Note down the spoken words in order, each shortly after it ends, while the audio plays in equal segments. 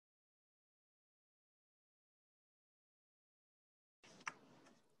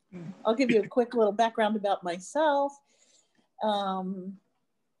I'll give you a quick little background about myself. Um,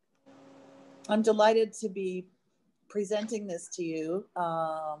 I'm delighted to be presenting this to you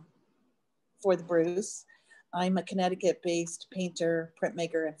for the Bruce. I'm a Connecticut-based painter,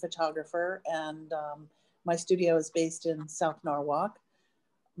 printmaker, and photographer, and my studio is based in South Norwalk.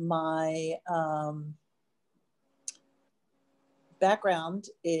 My background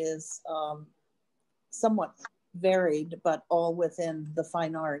is somewhat varied, but all within the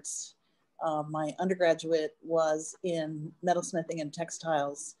fine arts. My undergraduate was in metalsmithing and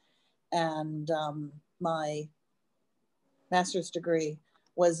textiles, and my master's degree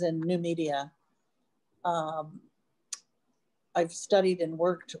was in new media. I've studied and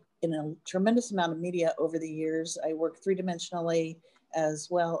worked in a tremendous amount of media over the years. I work three-dimensionally as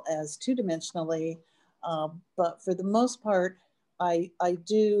well as two-dimensionally, but for the most part, I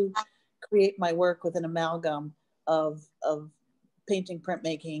do create my work with an amalgam of painting,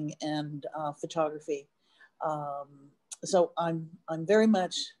 printmaking, and photography. So I'm very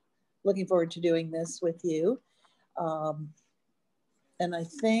much looking forward to doing this with you. And I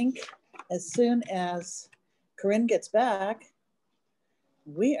think as soon as Corinne gets back,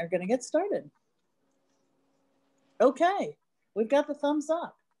 we are going to get started. Okay, we've got the thumbs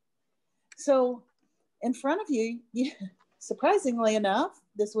up. So in front of you, surprisingly enough,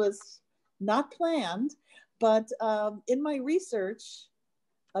 this was not planned, but in my research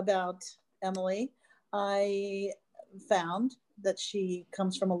about Emily, I found that she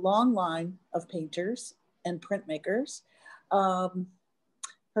comes from a long line of painters and printmakers.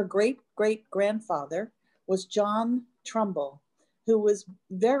 Her great-great-grandfather was John Trumbull, who was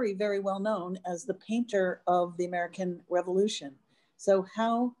very, very well known as the painter of the American Revolution. So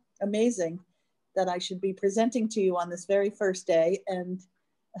how amazing that I should be presenting to you on this very first day and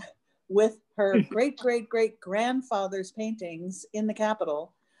with her great-great-great-grandfather's paintings in the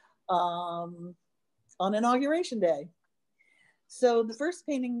Capitol on Inauguration Day. So the first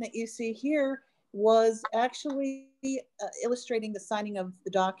painting that you see here was actually illustrating the signing of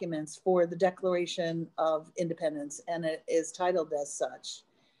the documents for the Declaration of Independence, and it is titled as such.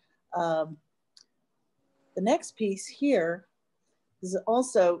 The next piece here is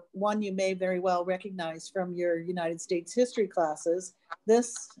also one you may very well recognize from your United States history classes.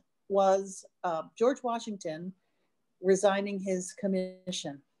 This was George Washington resigning his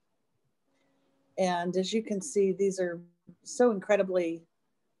commission. And as you can see, these are so incredibly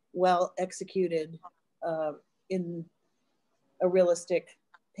well executed in a realistic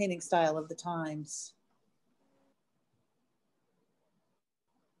painting style of the times.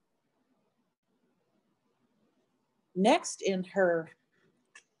 Next in her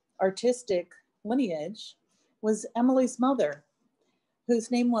artistic lineage was Emily's mother,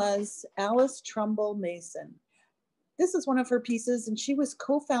 whose name was Alice Trumbull Mason. This is one of her pieces, and she was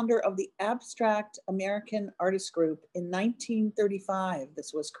co-founder of the Abstract American Artist Group in 1935.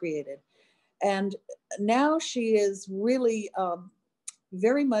 This was created. And now she is really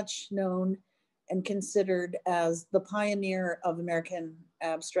very much known and considered as the pioneer of American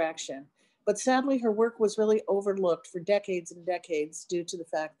abstraction. But sadly, her work was really overlooked for decades and decades due to the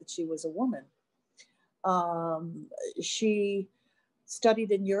fact that she was a woman. She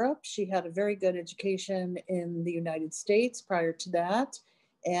studied in Europe. She had a very good education in the United States prior to that.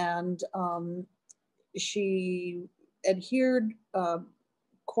 And she adhered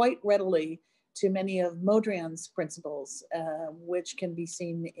quite readily to many of Mondrian's principles, which can be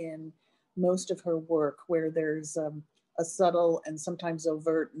seen in most of her work, where there's a subtle and sometimes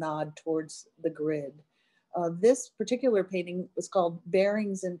overt nod towards the grid. This particular painting was called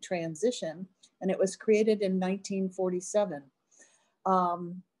Bearings in Transition, and it was created in 1947.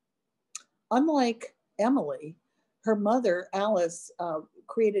 Unlike Emily, her mother, Alice,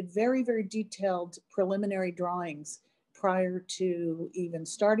 created very, very detailed preliminary drawings prior to even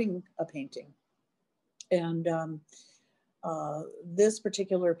starting a painting. And this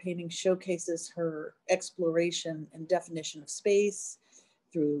particular painting showcases her exploration and definition of space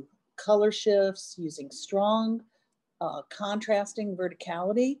through color shifts, using strong contrasting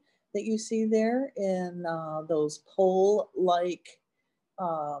verticality that you see there in those pole-like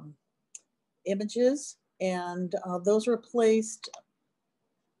images. And those were placed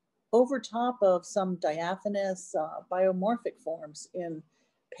over top of some diaphanous biomorphic forms in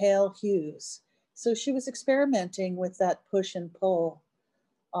pale hues. So she was experimenting with that push and pull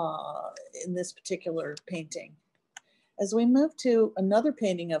in this particular painting. As we move to another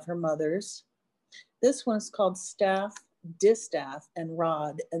painting of her mother's, this one is called Staff, Distaff, and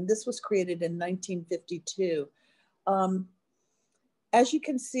Rod, and this was created in 1952. As you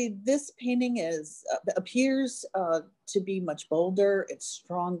can see, this painting appears to be much bolder. It's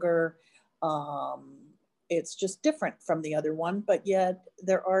stronger. Um, it's just different from the other one, but yet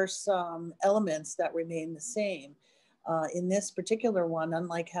there are some elements that remain the same. In this particular one,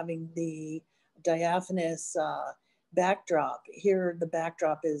 unlike having the diaphanous backdrop, here the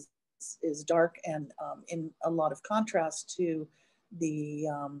backdrop is dark and in a lot of contrast to the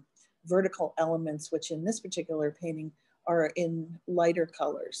vertical elements, which in this particular painting are in lighter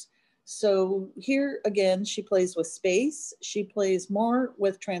colors. So here again, she plays with space. She plays more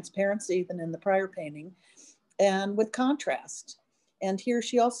with transparency than in the prior painting and with contrast. And here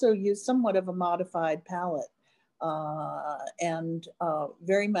she also used somewhat of a modified palette. And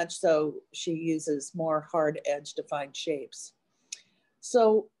very much so, she uses more hard edge defined shapes.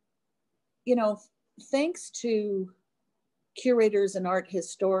 So, you know, thanks to curators and art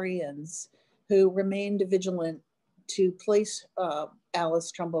historians who remained vigilant to place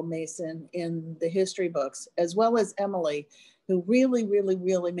Alice Trumbull Mason in the history books, as well as Emily, who really, really,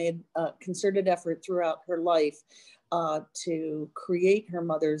 really made a concerted effort throughout her life to create her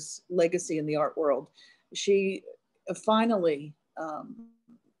mother's legacy in the art world. She finally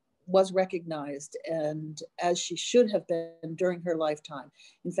was recognized, and as she should have been during her lifetime.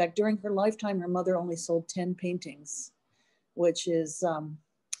 In fact, during her lifetime, her mother only sold 10 paintings, which is,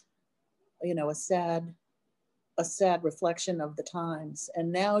 you know, a sad reflection of the times.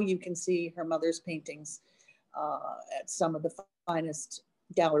 And now you can see her mother's paintings at some of the finest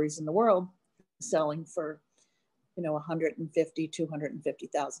galleries in the world, selling for, you know, $150,000,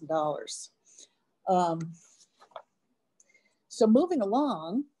 $250,000. So moving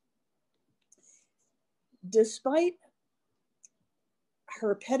along, despite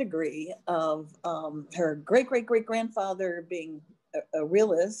her pedigree of her great-great-great-grandfather being a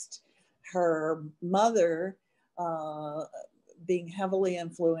realist, her mother being heavily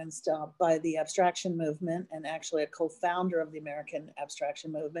influenced by the abstraction movement and actually a co-founder of the American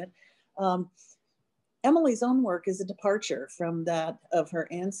abstraction movement, Emily's own work is a departure from that of her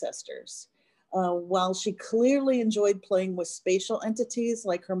ancestors. While she clearly enjoyed playing with spatial entities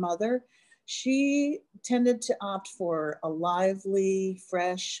like her mother, she tended to opt for a lively,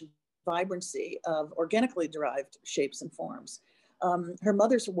 fresh vibrancy of organically derived shapes and forms. Her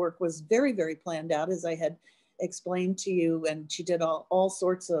mother's work was very, very planned out, as I had explained to you, and she did all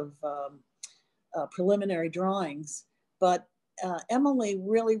sorts of preliminary drawings. But Emily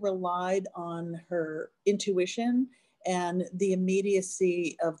really relied on her intuition and the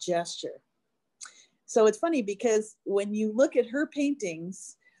immediacy of gesture. So it's funny because when you look at her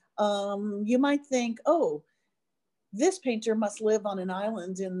paintings, you might think, oh, this painter must live on an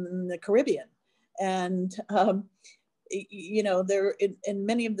island in the Caribbean. And, you know, there in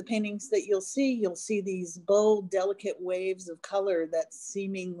many of the paintings that you'll see these bold, delicate waves of color that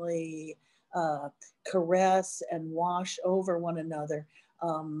seemingly caress and wash over one another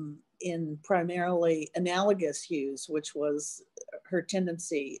in primarily analogous hues, which was her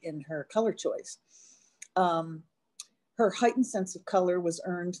tendency in her color choice. Her heightened sense of color was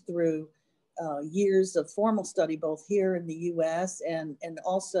earned through years of formal study, both here in the US and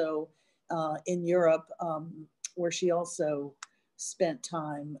also in Europe, where she also spent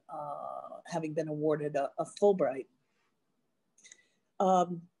time having been awarded a Fulbright.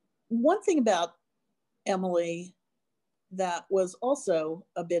 One thing about Emily that was also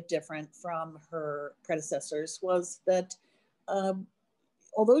a bit different from her predecessors was that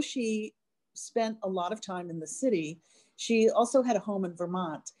although she spent a lot of time in the city, she also had a home in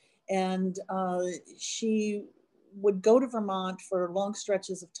Vermont. And she would go to Vermont for long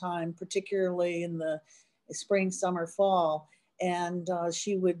stretches of time, particularly in the spring, summer, fall. And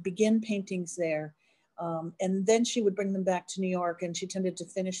she would begin paintings there. And then she would bring them back to New York, and she tended to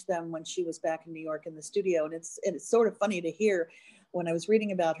finish them when she was back in New York in the studio. And it's sort of funny to hear when I was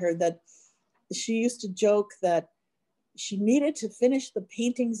reading about her that she used to joke that she needed to finish the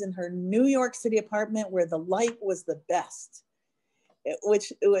paintings in her New York City apartment where the light was the best,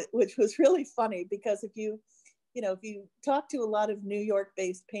 which was really funny because if you talk to a lot of New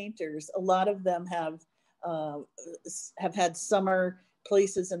York-based painters, a lot of them have had summer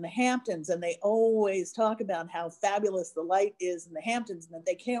places in the Hamptons, and they always talk about how fabulous the light is in the Hamptons and that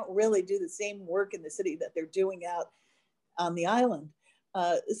they can't really do the same work in the city that they're doing out on the island.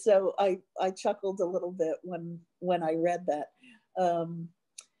 So I chuckled a little bit when I read that.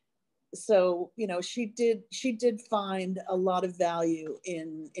 So, you know, she did find a lot of value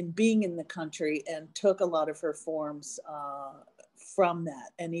in being in the country and took a lot of her forms from that.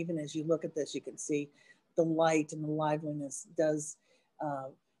 And even as you look at this, you can see the light and the liveliness does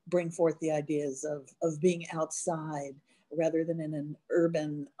bring forth the ideas of being outside rather than in an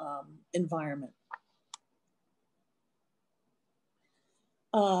urban environment.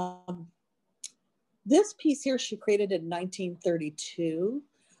 This piece here she created in 1932.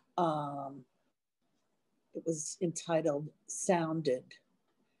 It was entitled Sounded.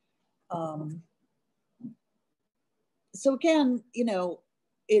 So again, you know,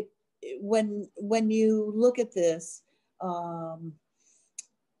 when you look at this,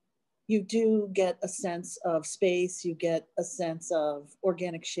 you do get a sense of space, you get a sense of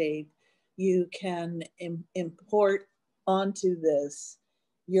organic shape. You can import onto this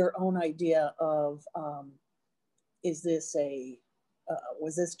your own idea of, is this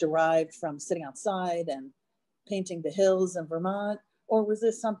was this derived from sitting outside and painting the hills in Vermont, or was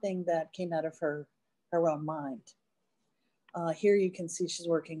this something that came out of her own mind? Here you can see she's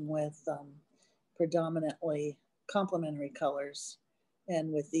working with predominantly complementary colors,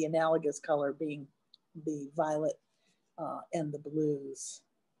 and with the analogous color being the violet and the blues.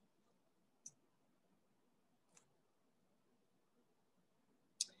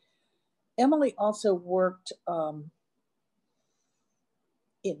 Emily also worked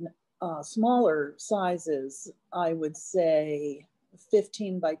in smaller sizes, I would say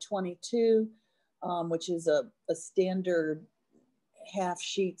 15 by 22, which is a standard half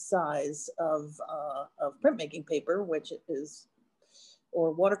sheet size of printmaking paper, which is,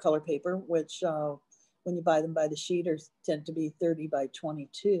 or watercolor paper, which when you buy them by the sheet tend to be 30 by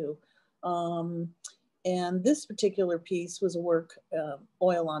 22. And this particular piece was a work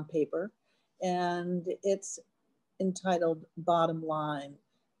oil on paper, and it's entitled Bottom Line.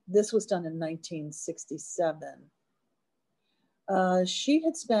 This was done in 1967. She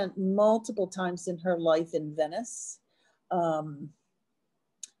had spent multiple times in her life in Venice,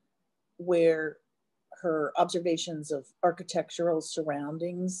 where her observations of architectural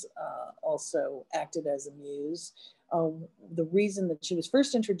surroundings also acted as a muse. The reason that she was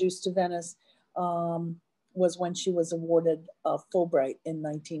first introduced to Venice was when she was awarded a Fulbright in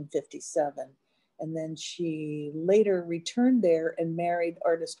 1957. And then she later returned there and married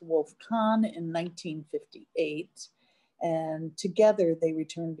artist Wolf Kahn in 1958. And together they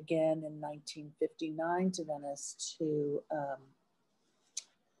returned again in 1959 to Venice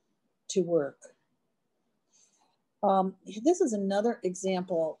to work. This is another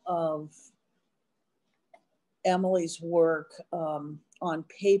example of Emily's work on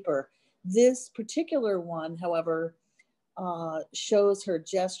paper. This particular one, however, shows her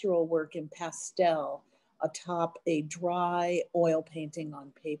gestural work in pastel atop a dry oil painting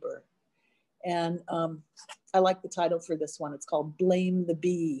on paper. And I like the title for this one. It's called Blame the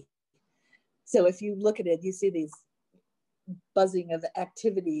Bee. So if you look at it, you see these buzzing of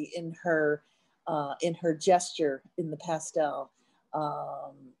activity in her gesture in the pastel.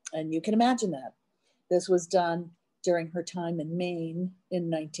 And you can imagine that. This was done during her time in Maine in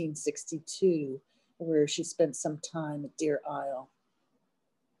 1962, where she spent some time at Deer Isle.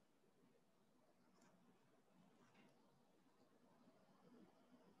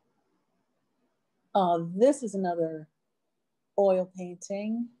 This is another oil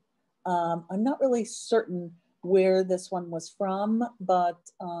painting. I'm not really certain where this one was from, but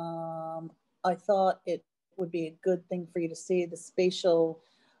I thought it would be a good thing for you to see. The spatial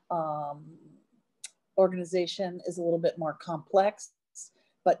organization is a little bit more complex,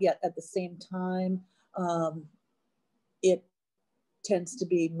 but yet at the same time, it tends to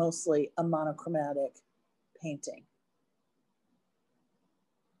be mostly a monochromatic painting.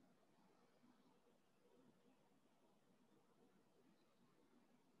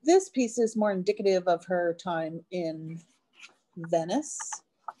 This piece is more indicative of her time in Venice,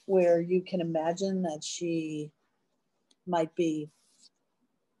 where you can imagine that she might be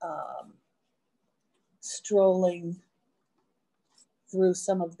strolling through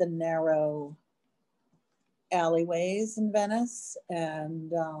some of the narrow alleyways in Venice,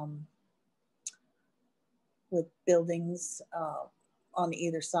 and with buildings on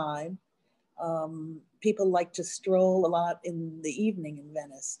either side. People like to stroll a lot in the evening in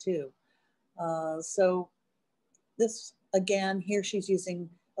Venice too. So this, again, here she's using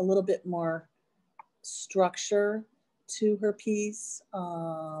a little bit more structure to her piece,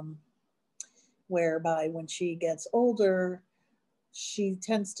 whereby when she gets older, she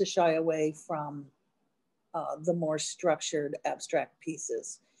tends to shy away from the more structured abstract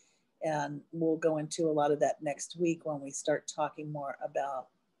pieces. And we'll go into a lot of that next week when we start talking more about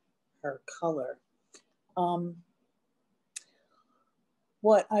her color.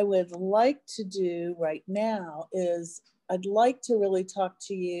 What I would like to do right now is I'd like to really talk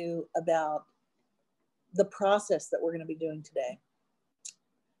to you about the process that we're going to be doing today.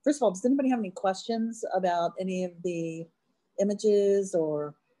 First of all, does anybody have any questions about any of the images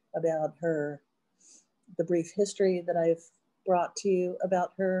or about her, the brief history that I've brought to you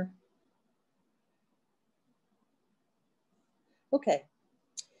about her? Okay.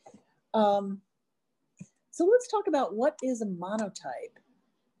 So let's talk about what is a monotype.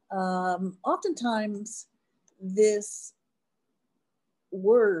 Oftentimes, this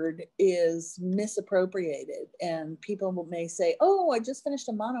word is misappropriated, and people may say, oh, I just finished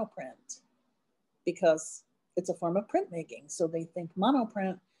a monoprint, because it's a form of printmaking. So they think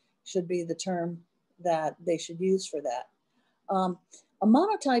monoprint should be the term that they should use for that. A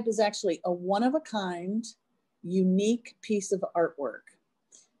monotype is actually a one-of-a-kind, unique piece of artwork.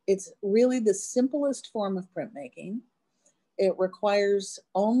 It's really the simplest form of printmaking. It requires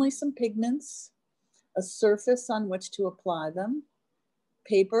only some pigments, a surface on which to apply them,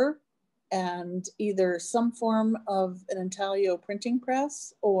 paper, and either some form of an intaglio printing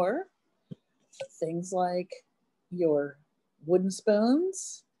press, or things like your wooden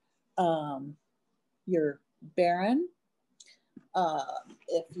spoons, your Baron,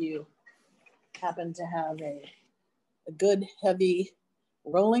 if you happen to have a good heavy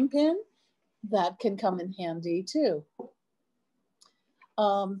rolling pin, that can come in handy too.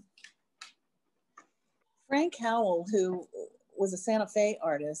 Frank Howell, who was a Santa Fe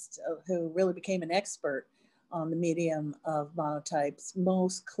artist who really became an expert on the medium of monotypes,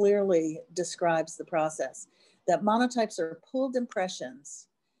 most clearly describes the process. That monotypes are pulled impressions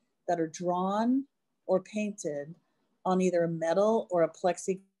that are drawn or painted on either a metal or a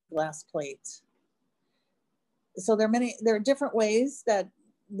plexiglass plate. So there are different ways that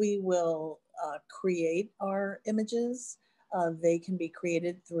we will create our images. They can be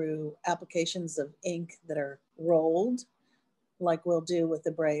created through applications of ink that are rolled, like we'll do with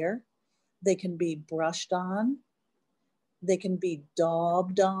the brayer. They can be brushed on. They can be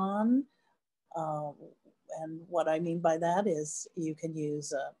daubed on. And what I mean by that is you can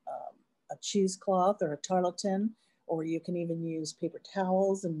use a cheesecloth or a tarlatan, or you can even use paper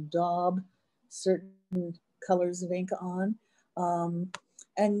towels and daub certain colors of ink on.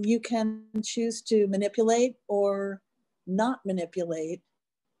 And you can choose to manipulate or not manipulate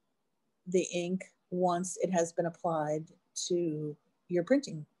the ink once it has been applied to your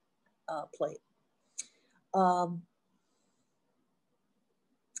printing plate.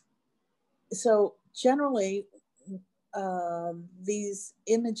 So generally, these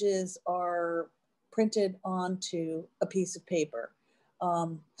images are printed onto a piece of paper.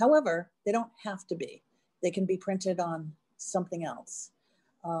 However, they don't have to be. They can be printed on something else.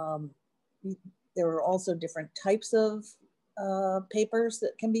 There are also different types of papers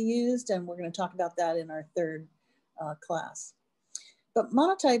that can be used, and we're going to talk about that in our third class. But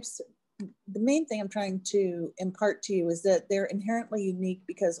monotypes, the main thing I'm trying to impart to you is that they're inherently unique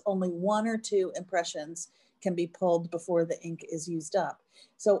because only one or two impressions can be pulled before the ink is used up.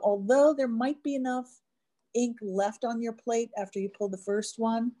 So although there might be enough ink left on your plate after you pull the first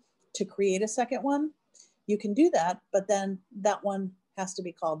one to create a second one, you can do that, but then that one has to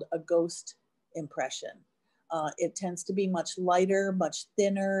be called a ghost impression. It tends to be much lighter, much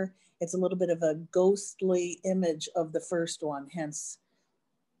thinner. It's a little bit of a ghostly image of the first one, hence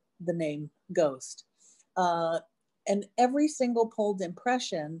the name ghost. And every single pulled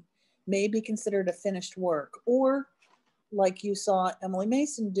impression may be considered a finished work, or like you saw Emily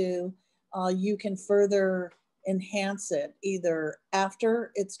Mason do, you can further enhance it either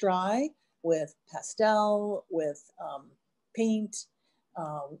after it's dry with pastel, with paint,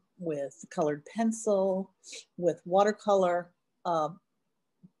 with colored pencil, with watercolor,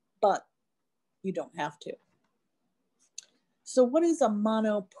 but you don't have to. So what is a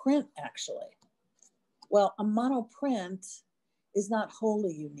monoprint actually? Well, a monoprint is not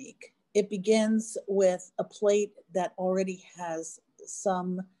wholly unique. It begins with a plate that already has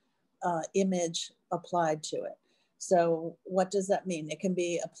some image applied to it. So what does that mean? It can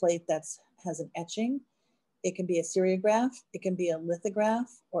be a plate that has an etching. It can be a serigraph. It can be a lithograph,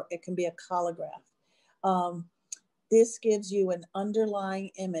 or it can be a collagraph. This gives you an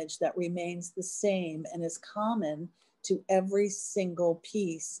underlying image that remains the same and is common to every single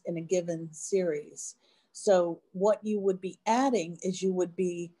piece in a given series. So what you would be adding is you would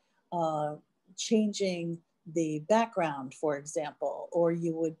be changing the background, for example, or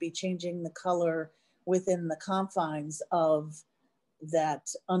you would be changing the color within the confines of that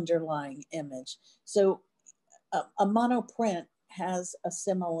underlying image. So a monoprint has a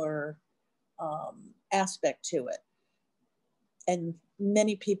similar aspect to it. And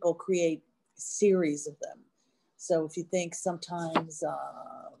many people create series of them. So if you think sometimes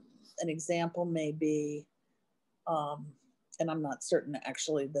an example may be, and I'm not certain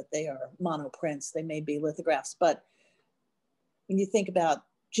actually that they are monoprints, they may be lithographs, but when you think about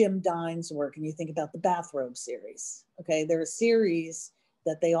Jim Dine's work and you think about the bathrobe series, okay, there are series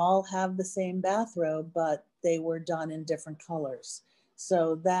that they all have the same bathrobe, but they were done in different colors.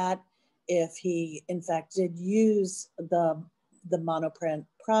 So that if he in fact did use the monoprint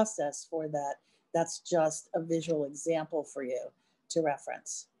process for that, that's just a visual example for you to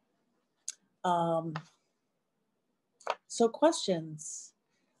reference. So questions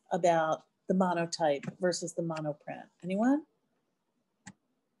about the monotype versus the monoprint? Anyone?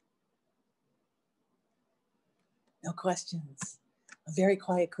 No questions. A very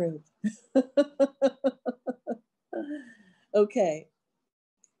quiet group. Okay.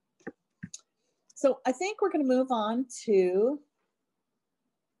 So I think we're going to move on to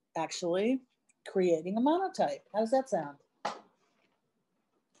actually creating a monotype. How does that sound?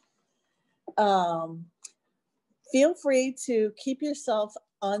 Feel free to keep yourself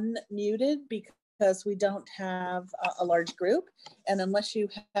unmuted because we don't have a large group. And unless you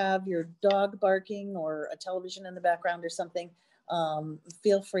have your dog barking or a television in the background or something,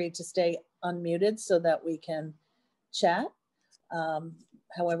 feel free to stay unmuted so that we can chat.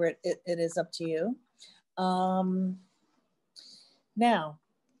 However, it is up to you. Now,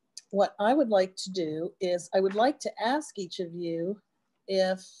 what I would like to do is I would like to ask each of you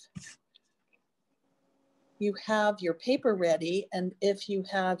if you have your paper ready and if you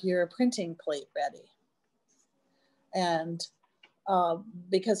have your printing plate ready. And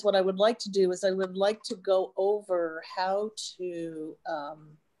because what I would like to do is I would like to go over how to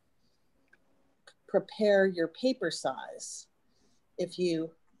prepare your paper size if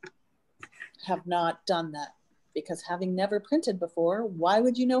you have not done that. Because having never printed before, why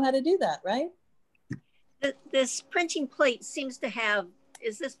would you know how to do that, right? This printing plate seems to have,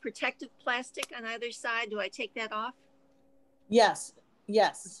 is this protective plastic on either side? Do I take that off? Yes,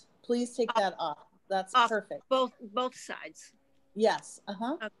 yes. Please take that off. That's perfect. Both sides. Yes,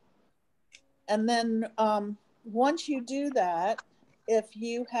 okay. And then once you do that, if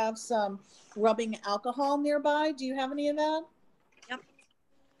you have some rubbing alcohol nearby, do you have any of that? Yep.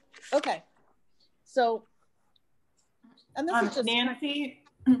 Okay. So, and this is just Nancy.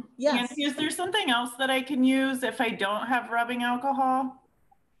 Yes. Nancy, is there something else that I can use if I don't have rubbing alcohol?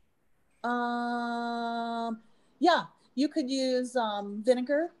 Yeah, you could use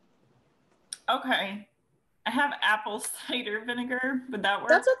vinegar. Okay. I have apple cider vinegar. Would that work?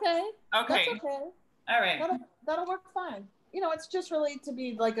 That's okay. Okay. That's okay. All right. That'll work fine. You know, it's just really to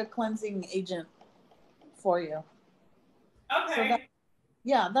be like a cleansing agent for you. Okay. So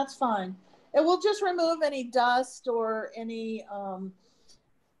yeah, that's fine. It will just remove any dust or any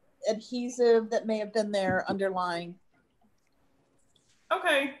adhesive that may have been there underlying.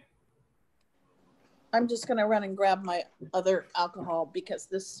 Okay. I'm just going to run and grab my other alcohol because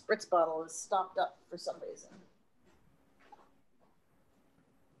this spritz bottle is stopped up for some reason.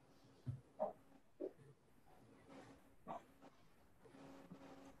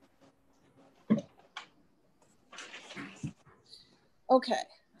 Okay,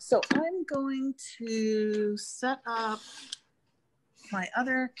 so I'm going to set up my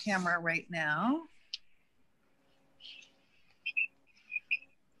other camera right now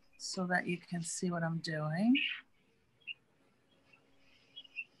so that you can see what I'm doing.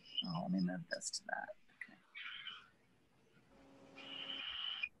 Oh, let me move this to that.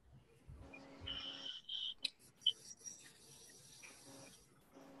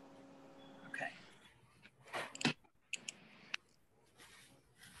 Okay.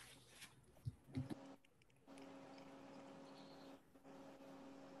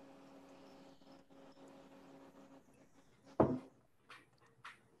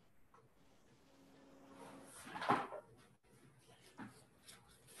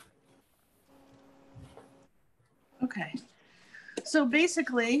 Okay, so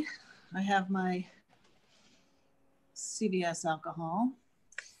basically I have my CVS alcohol,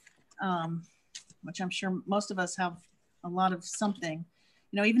 which I'm sure most of us have a lot of something.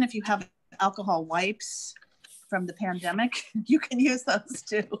 You know, even if you have alcohol wipes from the pandemic, you can use those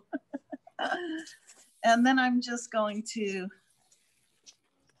too. And then I'm just going to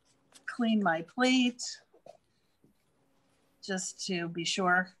clean my plate just to be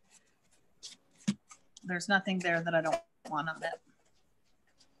sure there's nothing there that I don't want on it.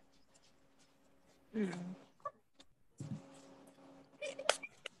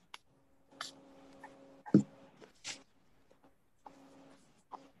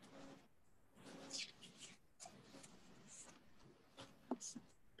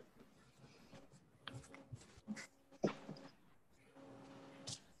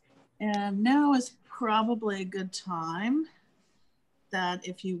 And now is probably a good time that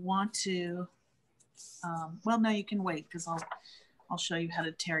if you want to Well, no, you can wait because I'll show you how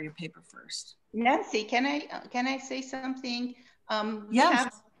to tear your paper first. Nancy, can I say something?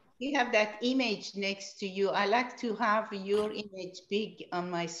 Yes. We have that image next to you. I like to have your image big on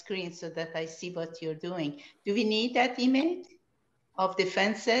my screen so that I see what you're doing. Do we need that image of the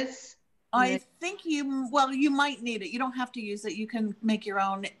fences? I think you might need it. You don't have to use it. You can make your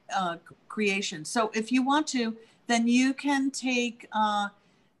own creation. So if you want to, then you can take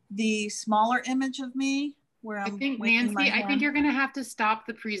the smaller image of me where I I'm think, Nancy, I think you're going to have to stop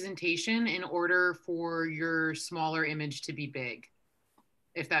the presentation in order for your smaller image to be big,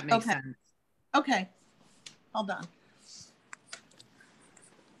 if that makes sense. Okay, hold on.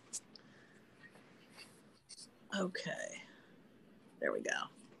 Okay, there we go.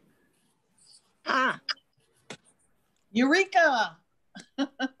 Ah, Eureka!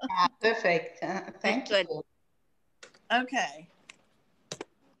 Perfect. Thank good. you. Okay.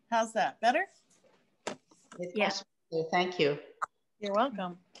 How's that? Better? Yes. Yeah. Thank you. You're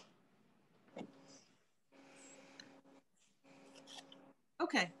welcome.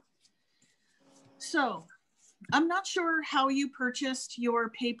 Okay. So I'm not sure how you purchased your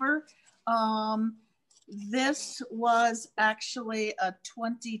paper. This was actually a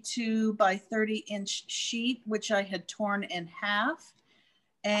 22 by 30 inch sheet, which I had torn in half.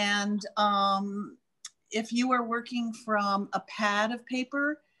 And if you are working from a pad of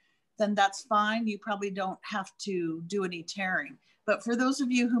paper, then that's fine. You probably don't have to do any tearing. But for those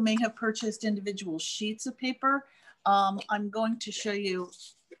of you who may have purchased individual sheets of paper, I'm going to show you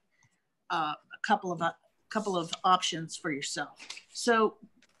a couple of options for yourself. So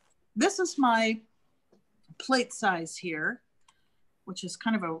this is my plate size here, which is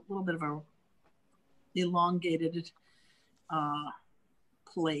kind of a little bit of a elongated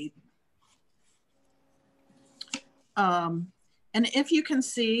plate. And if you can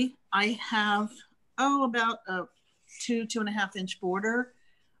see, I have, about a 2.5 inch border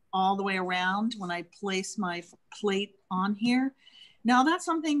all the way around when I place my plate on here. Now that's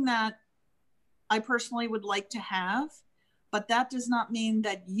something that I personally would like to have, but that does not mean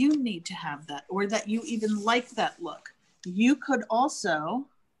that you need to have that or that you even like that look. You could also,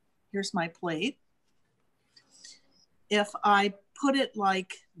 here's my plate. If I put it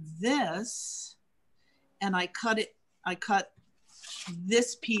like this and I cut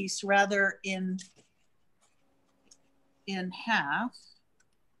this piece rather in half.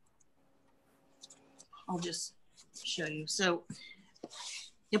 I'll just show you. So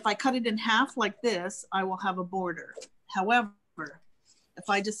if I cut it in half like this, I will have a border. However, if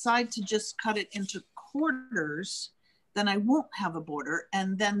I decide to just cut it into quarters, then I won't have a border.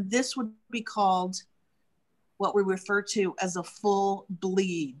 And then this would be called what we refer to as a full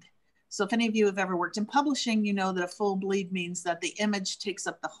bleed. So if any of you have ever worked in publishing, you know that a full bleed means that the image takes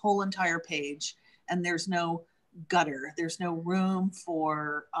up the whole entire page and there's no gutter. There's no room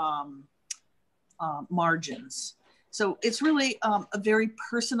for margins. So it's really a very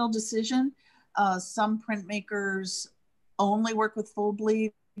personal decision. Some printmakers only work with full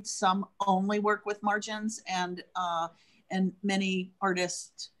bleed, some only work with margins, and many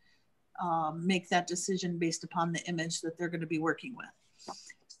artists make that decision based upon the image that they're going to be working with.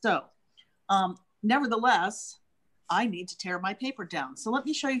 So nevertheless, I need to tear my paper down. So let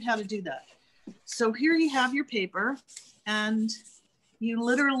me show you how to do that. So here you have your paper, and you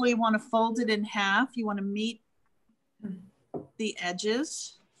literally want to fold it in half. You want to meet the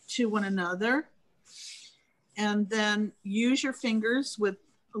edges to one another, and then use your fingers with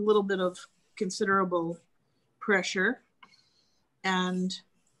a little bit of considerable pressure and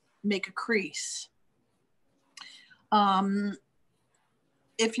make a crease.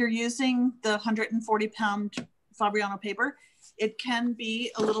 If you're using the 140-pound Fabriano paper, it can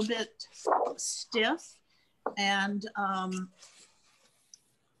be a little bit stiff, and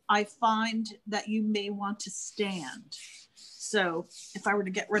I find that you may want to stand. So if I were to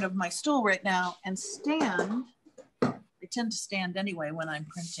get rid of my stool right now and stand, I tend to stand anyway when I'm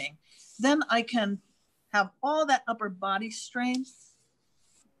printing, then I can have all that upper body strength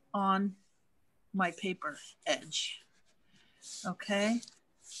on my paper edge. Okay.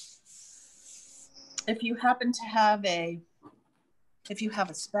 If you happen to have a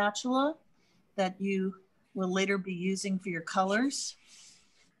spatula that you will later be using for your colors,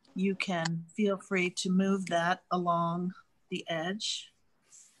 you can feel free to move that along the edge.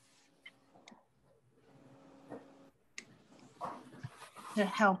 To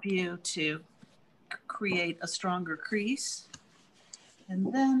help you to create a stronger crease.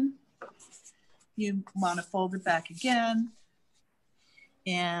 And then you want to fold it back again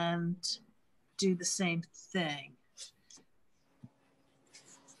and do the same thing.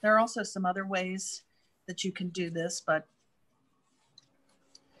 There are also some other ways that you can do this, but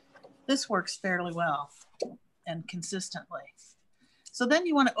this works fairly well and consistently. So then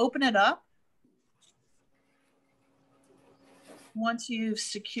you want to open it up. Once you've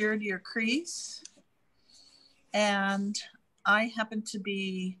secured your crease, and I happen to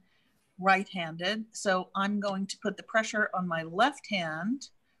be right-handed, so I'm going to put the pressure on my left hand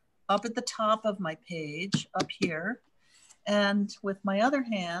up at the top of my page up here, and with my other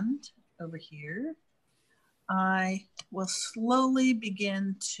hand over here, I will slowly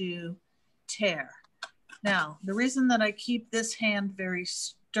begin to tear. Now, the reason that I keep this hand very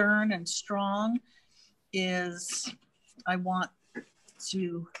stern and strong is I want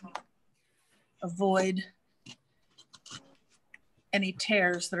to avoid any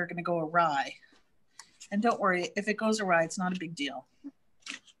tears that are going to go awry. And don't worry, if it goes awry, it's not a big deal.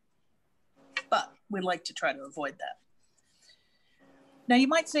 But we like to try to avoid that. Now you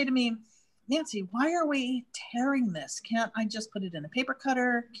might say to me, Nancy, why are we tearing this? Can't I just put it in a paper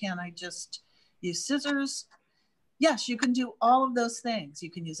cutter? Can't I just use scissors? Yes, you can do all of those things.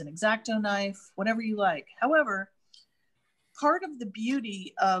 You can use an X-Acto knife, whatever you like. However, part of the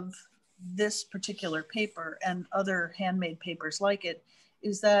beauty of this particular paper and other handmade papers like it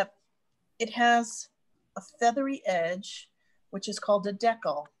is that it has a feathery edge, which is called a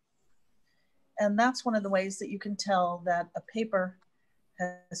decal. And that's one of the ways that you can tell that a paper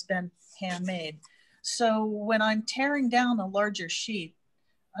has been handmade. So when I'm tearing down a larger sheet,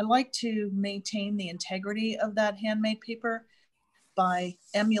 I like to maintain the integrity of that handmade paper by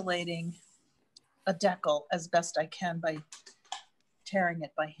emulating a decal as best I can by tearing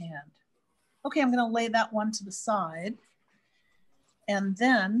it by hand. Okay, I'm going to lay that one to the side, and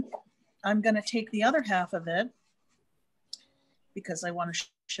then I'm going to take the other half of it because I want to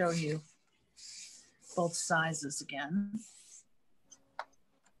show you both sizes again.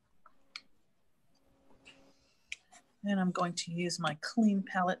 And I'm going to use my clean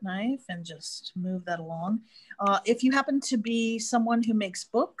palette knife and just move that along. If you happen to be someone who makes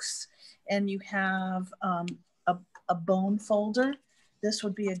books and you have a bone folder, this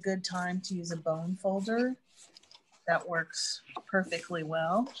would be a good time to use a bone folder. That works perfectly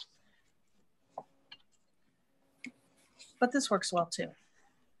well. But this works well too.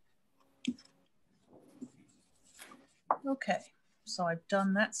 Okay, so I've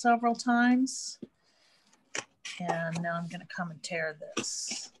done that several times. And now I'm going to come and tear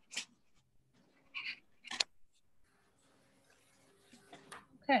this.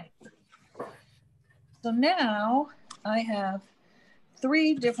 Okay. So now I have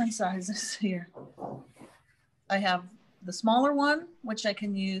 3 different sizes here. I have the smaller one, which I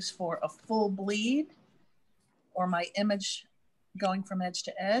can use for a full bleed or my image going from edge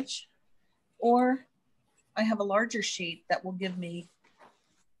to edge, or I have a larger sheet that will give me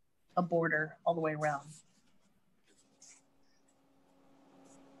a border all the way around.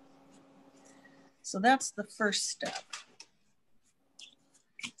 So that's the first step,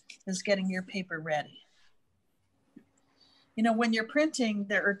 is getting your paper ready. You know, when you're printing,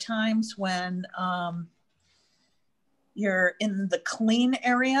 there are times when you're in the clean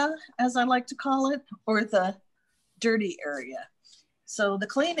area, as I like to call it, or the dirty area. So the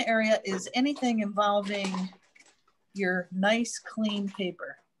clean area is anything involving your nice, clean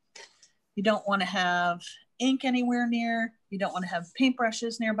paper. You don't want to have ink anywhere near. You don't want to have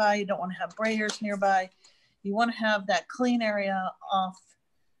paintbrushes nearby. You don't want to have brayers nearby. You want to have that clean area off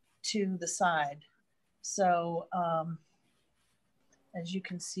to the side. So as you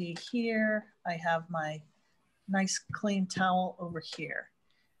can see here, I have my nice clean towel over here.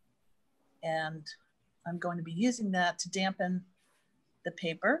 And I'm going to be using that to dampen the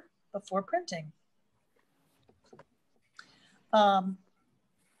paper before printing.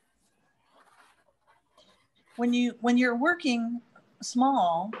 When you're working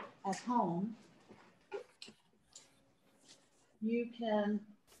small at home, you can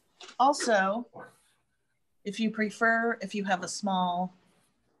also, if you prefer, if you have a small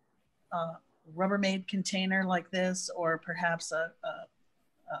Rubbermaid container like this, or perhaps a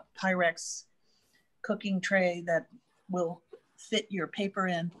Pyrex cooking tray that will fit your paper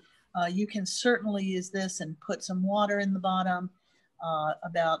in, you can certainly use this and put some water in the bottom,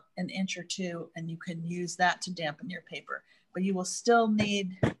 about 1 inch or 2, and you can use that to dampen your paper. But you will still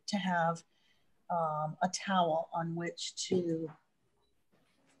need to have a towel on which to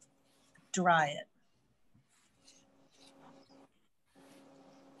dry it.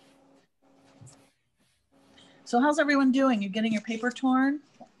 So how's everyone doing? You getting your paper torn?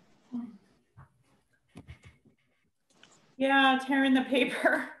 Yeah, tearing the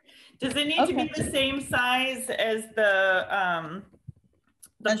paper. Does it need to be the same size as the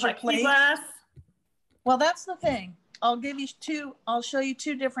plexiglass? Well, that's the thing. I'll show you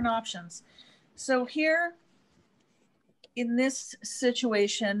two different options. So here in this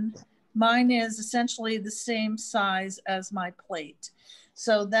situation, mine is essentially the same size as my plate.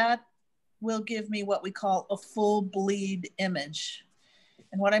 So that will give me what we call a full bleed image.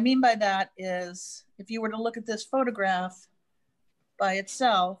 And what I mean by that is if you were to look at this photograph by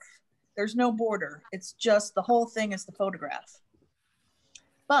itself, there's no border. It's just the whole thing is the photograph.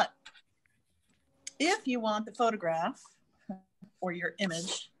 But if you want the photograph or your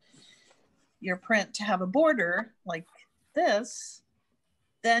image, your print to have a border like this,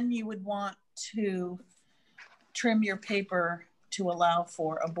 then you would want to trim your paper to allow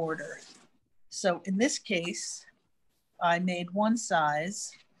for a border. So in this case, I made one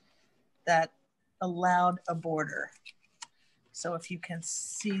size that allowed a border. So if you can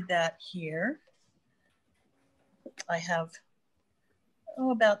see that here, I have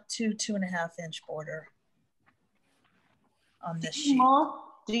about 2.5 inch border on this sheet.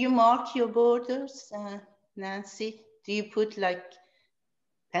 Do you mark your borders, Nancy? Do you put like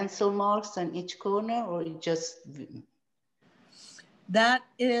pencil marks on each corner, or you just? That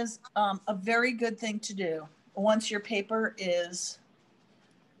is a very good thing to do. Once your paper is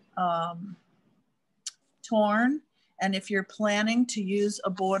torn, and if you're planning to use a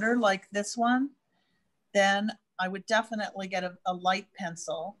border like this one, then I would definitely get a light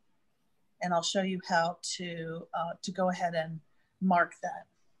pencil, and I'll show you how to go ahead and mark that.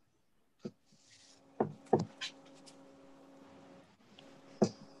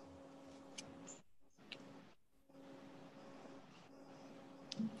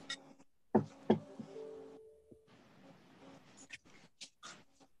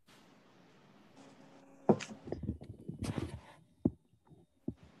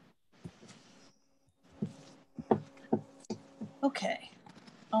 Okay.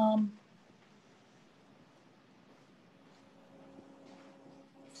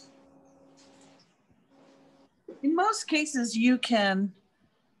 In most cases, you can,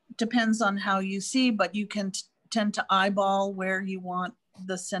 depends on how you see, but you can tend to eyeball where you want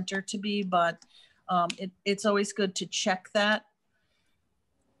the center to be, but it's always good to check that.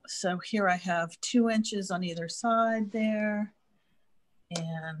 So here I have 2 inches on either side there,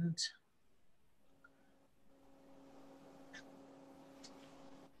 and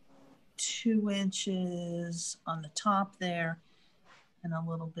two inches on the top there, and a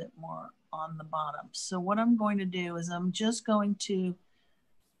little bit more on the bottom. So what I'm going to do is I'm just going to,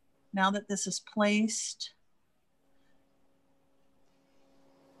 now that this is placed,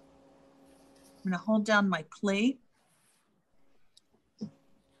 I'm going to hold down my plate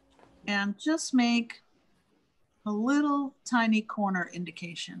and just make a little tiny corner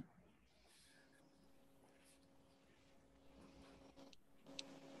indication.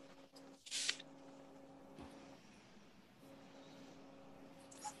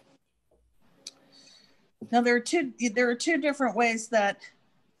 Now there are two different ways that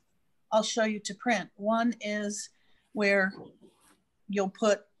I'll show you to print. One is where you'll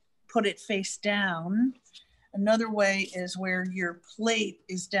put it face down. Another way is where your plate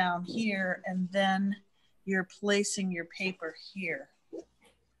is down here and then you're placing your paper here.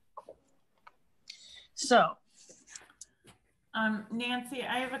 So, Nancy,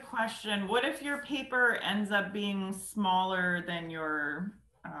 I have a question. What if your paper ends up being smaller than your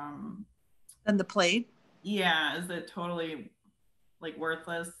than the plate? Yeah, is it totally like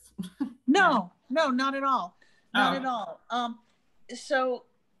worthless? No, not at all. Not at all. So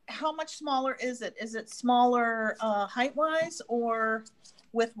how much smaller is it? Is it smaller height-wise or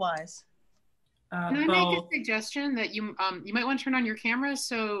width-wise? Can I make a suggestion that you might want to turn on your camera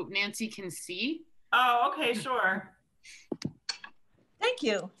so Nancy can see? Oh, okay, sure. Thank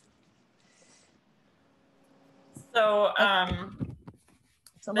you. So,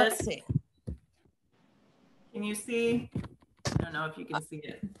 so let's see. Can you see? I don't know if you can see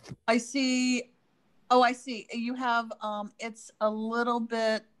it. I see. Oh, I see. You have, it's a little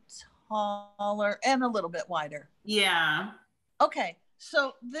bit taller and a little bit wider. Yeah. Okay.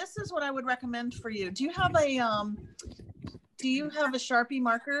 So this is what I would recommend for you. Do you have a Sharpie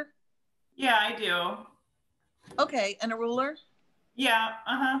marker? Yeah, I do. Okay. And a ruler? Yeah.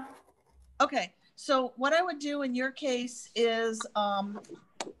 Uh-huh. Okay. So what I would do in your case is,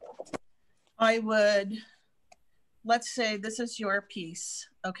 I would, let's say this is your piece.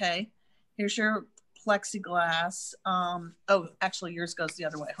 Okay. Here's your plexiglass. Oh, actually yours goes the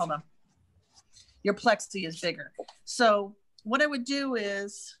other way. Hold on. Your plexi is bigger. So what I would do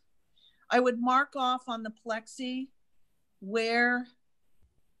is I would mark off on the plexi where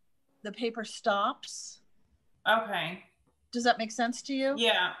the paper stops. Okay. Does that make sense to you?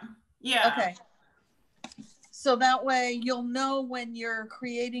 Yeah. Yeah. Okay. So that way you'll know when you're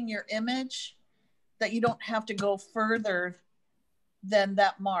creating your image that you don't have to go further than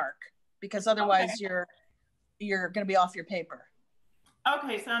that mark, because otherwise you're going to be off your paper.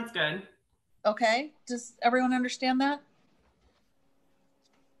 Okay, sounds good. Okay, does everyone understand that?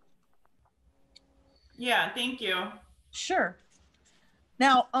 Yeah, thank you. Sure.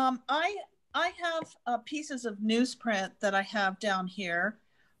 Now, I have pieces of newsprint that I have down here,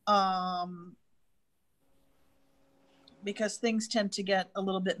 because things tend to get a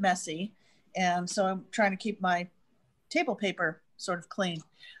little bit messy, and so I'm trying to keep my table paper sort of clean.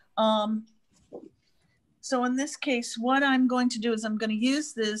 So in this case, what I'm going to do is I'm going to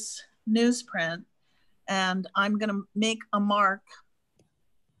use this newsprint, and I'm going to make a mark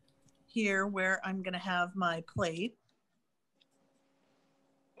here where I'm going to have my plate.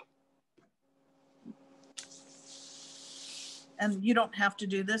 And you don't have to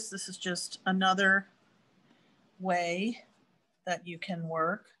do this. This is just another way that you can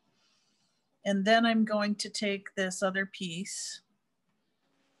work. And then I'm going to take this other piece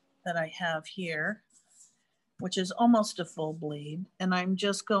that I have here, which is almost a full bleed, and I'm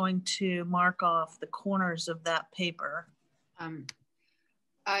just going to mark off the corners of that paper.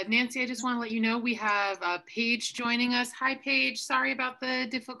 Nancy, I just want to let you know we have Paige joining us. Hi, Paige. Sorry about the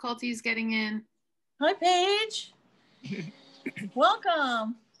difficulties getting in. Hi, Paige.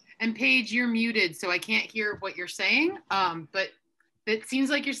 Welcome. And Paige, you're muted, so I can't hear what you're saying, but it seems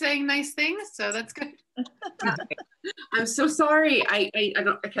like you're saying nice things, so that's good. I'm so sorry. I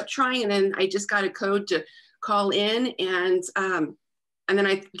kept trying, and then I just got a code to call in, and then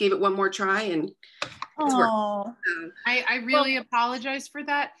I gave it one more try, and it's worked. I really apologize for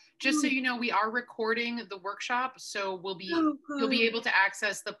that. Just so you know, we are recording the workshop, so you'll be able to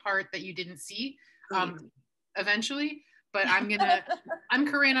access the part that you didn't see eventually. But I'm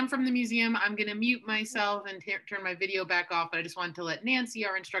Corinne, I'm from the museum. I'm gonna mute myself and turn my video back off. But I just wanted to let Nancy,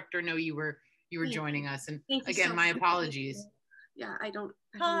 our instructor, know you were joining us. And again, my apologies. Yeah,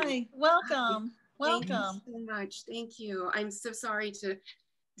 Hi, welcome. Welcome. Thank you so much. Thank you. I'm so sorry to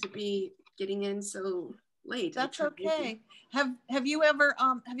be getting in so late. That's okay. Have you ever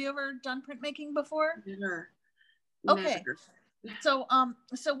done printmaking before? Never. Okay. Never. So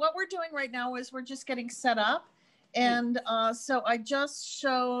what we're doing right now is we're just getting set up. And so I just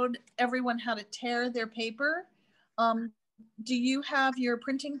showed everyone how to tear their paper. Do you have your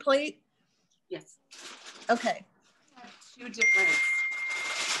printing plate? Yes. Okay. I have two different.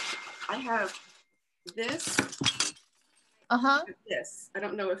 I have this. This. I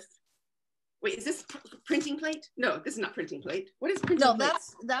don't know if. Wait, is this printing plate? No, this is not printing plate. What is printing plate?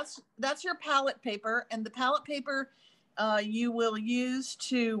 No, that's your palette paper, and the palette paper you will use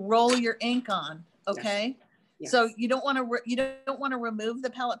to roll your ink on. Okay. Yes. Yes. So you don't want to remove the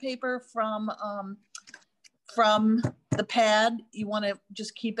palette paper from the pad. You want to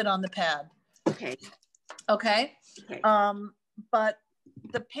just keep it on the pad. Okay. Okay. Okay. But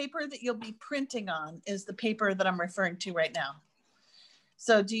the paper that you'll be printing on is the paper that I'm referring to right now.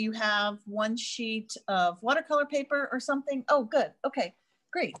 So do you have one sheet of watercolor paper or something? Oh, good. Okay,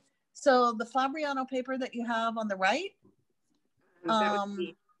 great. So the Fabriano paper that you have on the right. That would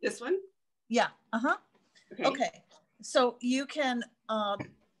be this one? Yeah. Okay. So you can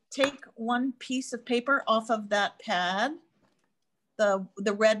take one piece of paper off of that pad, the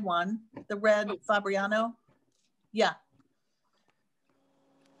red one, the red Fabriano. Yeah.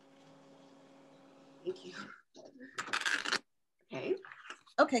 Thank you. Okay.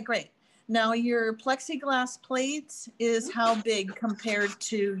 Okay, great. Now your plexiglass plate is how big compared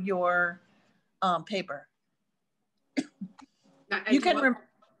to your paper?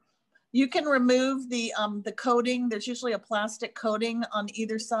 You can remove the coating. There's usually a plastic coating on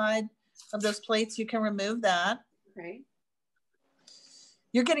either side of those plates. You can remove that. Okay.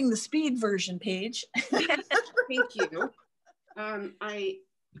 You're getting the speed version, Paige. Thank you.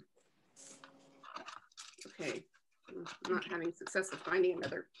 Okay. I'm not having success with finding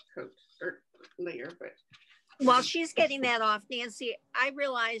another coat or layer, but. While she's getting that off, Nancy, I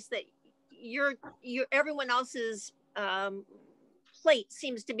realized that everyone else's plate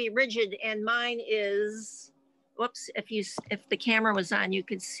seems to be rigid, and mine is. Whoops! If the camera was on, you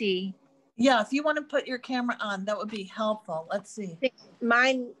could see. Yeah, if you want to put your camera on, that would be helpful. Let's see.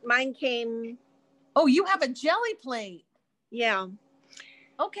 Mine came. Oh, you have a jelly plate. Yeah.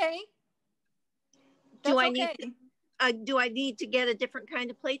 Okay. Do I need to get a different kind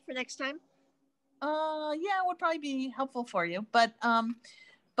of plate for next time? Yeah, it would probably be helpful for you. But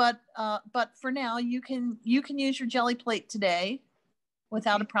for now, you can use your jelly plate today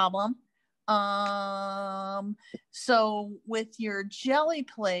without a problem. So with your jelly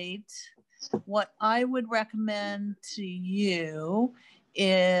plate, what I would recommend to you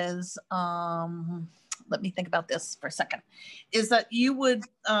is, let me think about this for a second, is that you would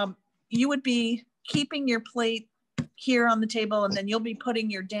be keeping your plate here on the table, and then you'll be putting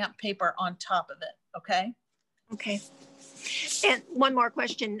your damp paper on top of it. Okay. Okay. And one more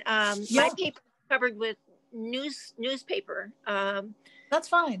question. Yeah. My paper is covered with newspaper. That's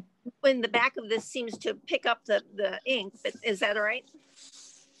fine. When the back of this seems to pick up the ink, but is that all right?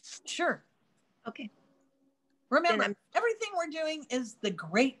 Sure. Okay. Remember, everything we're doing is the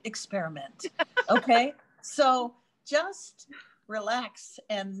great experiment. Okay. So just relax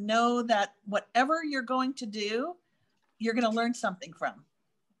and know that whatever you're going to do, you're going to learn something from.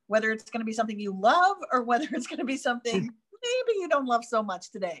 Whether it's going to be something you love or whether it's going to be something maybe you don't love so much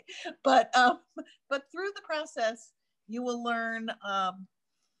today. But through the process, you will learn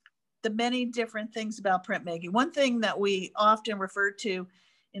the many different things about printmaking. One thing that we often refer to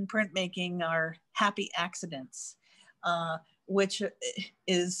in printmaking are happy accidents, which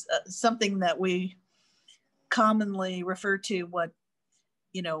is something that we commonly refer to what,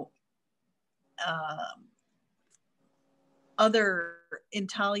 other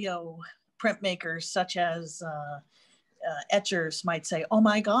intaglio printmakers such as etchers might say, oh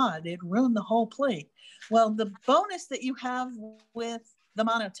my God, it ruined the whole plate. Well, the bonus that you have with the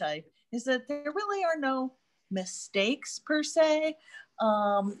monotype is that there really are no mistakes per se,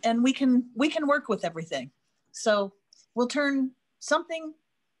 and we can work with everything. So we'll turn something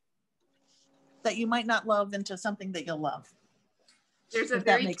that you might not love into something that you'll love. There's a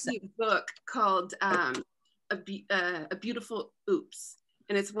very cute book called A Beautiful Oops,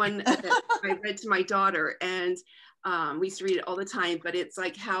 and it's one that I read to my daughter, and we used to read it all the time. But it's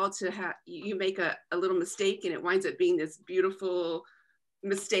like how to have you make a little mistake, and it winds up being this beautiful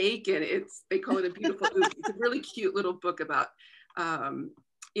mistake, and they call it a beautiful oops. It's a really cute little book about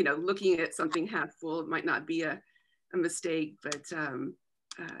looking at something half full. It might not be a mistake, but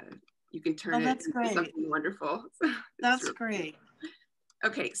you can turn it into something wonderful. That's really great.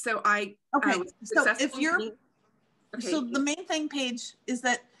 Okay, so so if you're so the main thing, Paige, is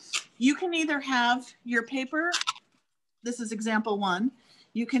that you can either have your paper. This is example one.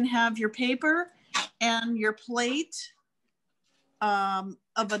 You can have your paper and your plate of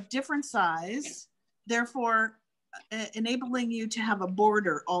a different size, therefore enabling you to have a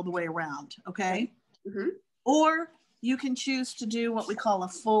border all the way around. Okay. Mm-hmm. Or you can choose to do what we call a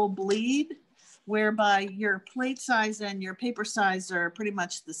full bleed, whereby your plate size and your paper size are pretty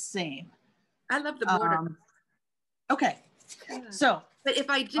much the same. I love the border. Okay. Yeah. So, but if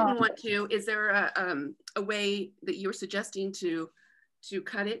I didn't want to, is there a way that you're suggesting to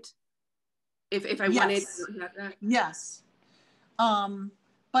cut it? If I wanted to have that? Yes.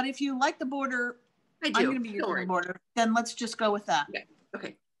 But if you like the border, I'm going to be using the border, then let's just go with that. Yeah.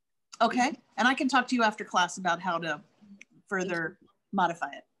 Okay. Okay. And I can talk to you after class about how to further modify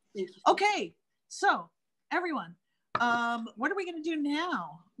it. Okay. So everyone, what are we going to do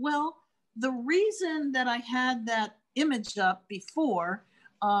now? Well, the reason that I had that image up before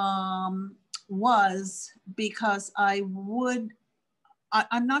was because I'm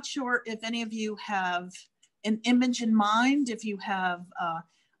not sure if any of you have an image in mind, if you have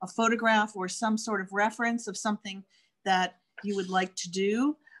a photograph or some sort of reference of something that you would like to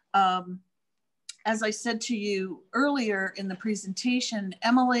do. As I said to you earlier in the presentation,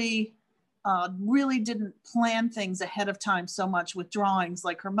 Emily really didn't plan things ahead of time so much with drawings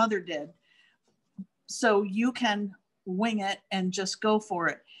like her mother did. So you can wing it and just go for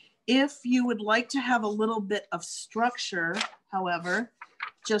it. If you would like to have a little bit of structure, however,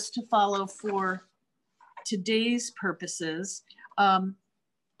 just to follow for today's purposes,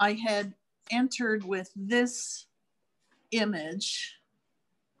 I had entered with this image,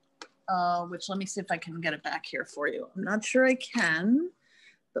 which let me see if I can get it back here for you. I'm not sure I can,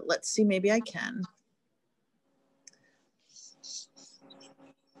 but let's see, maybe I can.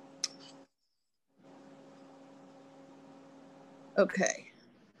 Okay,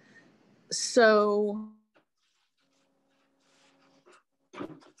 so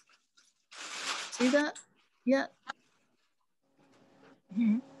see that yet?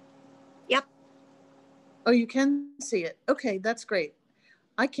 Mm-hmm. Yep. Oh, you can see it. Okay, that's great.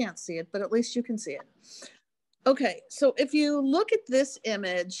 I can't see it, but at least you can see it. Okay, so if you look at this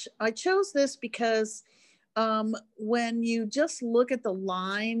image, I chose this because when you just look at the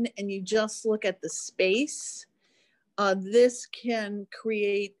line and you just look at the space, this can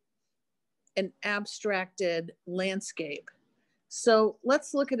create an abstracted landscape. So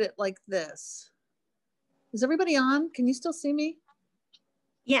let's look at it like this. Is everybody on? Can you still see me?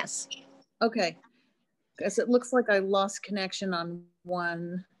 Yes. Okay, because it looks like I lost connection on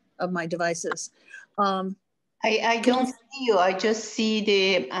one. of my devices. I don't see you. I just see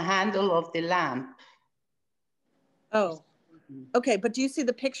the handle of the lamp. Oh, okay. But do you see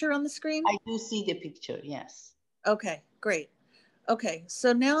the picture on the screen? I do see the picture, yes. Okay, great. Okay,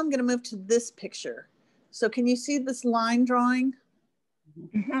 so now I'm going to move to this picture. So can you see this line drawing?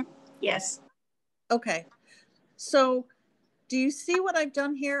 Mm-hmm. Yes. Okay. So do you see what I've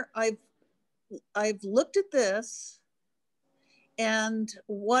done here? I've looked at this, and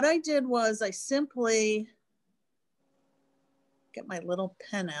what I did was I simply get my little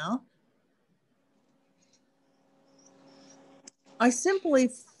pen out. I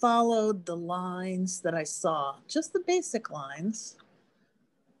simply followed the lines that I saw, just the basic lines.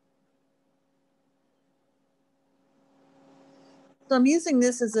 So I'm using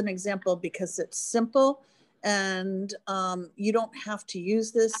this as an example because it's simple, and you don't have to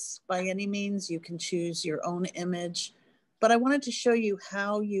use this by any means. You can choose your own image, but I wanted to show you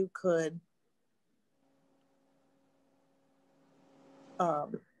how you could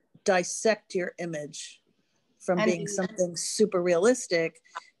dissect your image from being something super realistic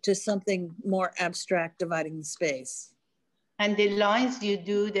to something more abstract, dividing the space. And the lines, you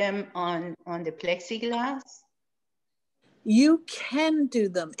do them on the plexiglass? You can do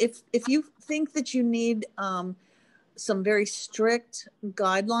them. If you think that you need some very strict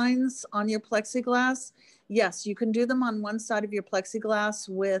guidelines on your plexiglass, yes, you can do them on one side of your plexiglass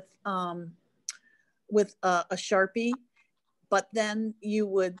with a Sharpie, but then you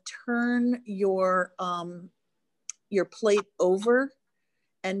would turn your plate over,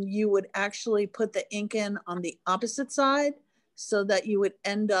 and you would actually put the ink in on the opposite side so that you would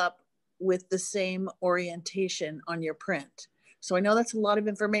end up with the same orientation on your print. So I know that's a lot of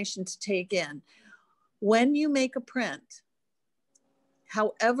information to take in. When you make a print,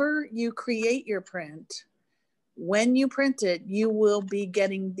 however you create your print, when you print it, you will be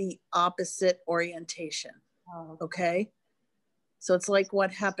getting the opposite orientation, okay? So it's like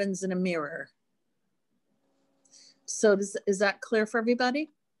what happens in a mirror. So is that clear for everybody?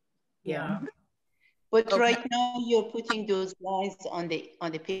 Yeah. But Okay. right now you're putting those lines on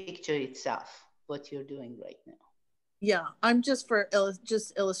the picture itself, what you're doing right now. Yeah, I'm just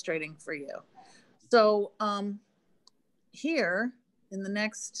illustrating for you. So here in the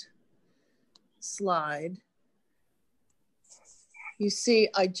next slide, you see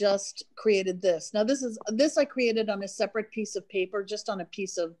I just created this. Now this I created on a separate piece of paper, just on a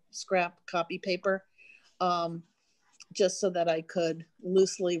piece of scrap copy paper, just so that I could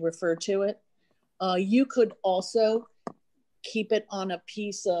loosely refer to it. You could also keep it on a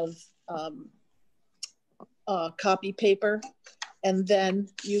piece of copy paper, and then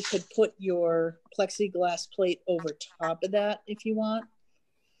you could put your plexiglass plate over top of that if you want.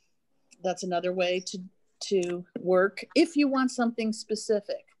 That's another way to work if you want something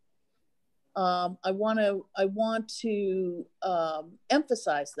specific. I want to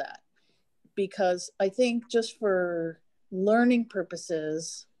emphasize that, because I think just for learning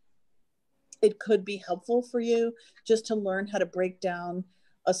purposes, it could be helpful for you just to learn how to break down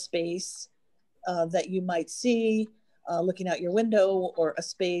a space that you might see looking out your window, or a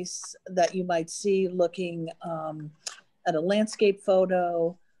space that you might see looking at a landscape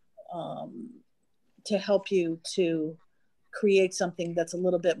photo, to help you to create something that's a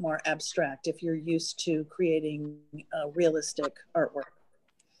little bit more abstract if you're used to creating realistic artwork.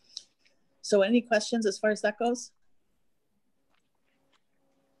 So any questions as far as that goes?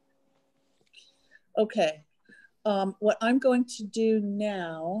 Okay, what I'm going to do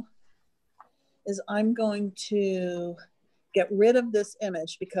now is I'm going to get rid of this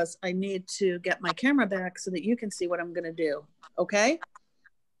image because I need to get my camera back so that you can see what I'm going to do. Okay?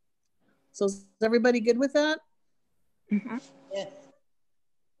 So is everybody good with that? Mm-hmm. Yes.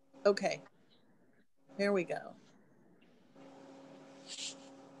 Okay. Here we go.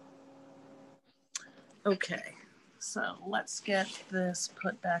 Okay. So let's get this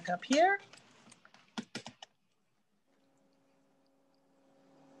put back up here.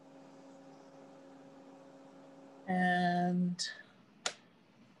 And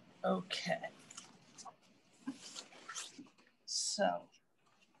okay. So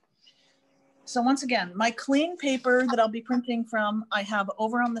once again, my clean paper that I'll be printing from, I have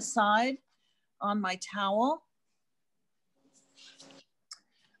over on the side on my towel.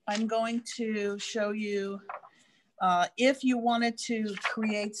 I'm going to show you if you wanted to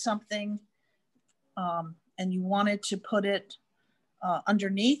create something and you wanted to put it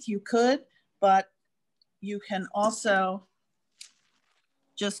underneath, you could, but you can also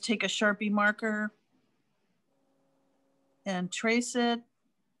just take a Sharpie marker and trace it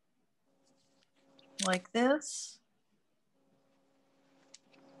like this.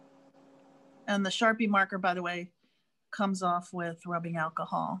 And the Sharpie marker, by the way, comes off with rubbing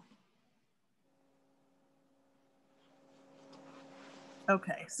alcohol.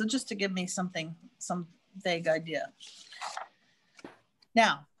 Okay, so just to give me something, some vague idea.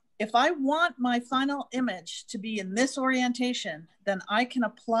 Now, if I want my final image to be in this orientation, then I can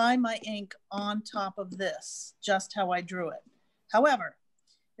apply my ink on top of this, just how I drew it. However,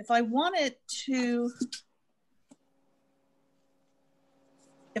 if I want it to,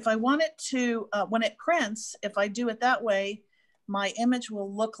 when it prints, if I do it that way, my image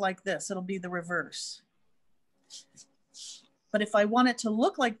will look like this. It'll be the reverse. But if I want it to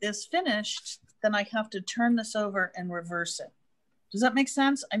look like this finished, then I have to turn this over and reverse it. Does that make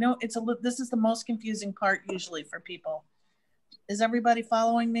sense? I know this is the most confusing part usually for people. Is everybody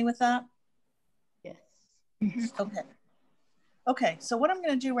following me with that? Yes. Okay. Okay, so what I'm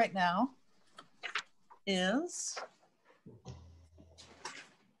going to do right now is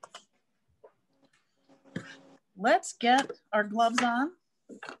let's get our gloves on.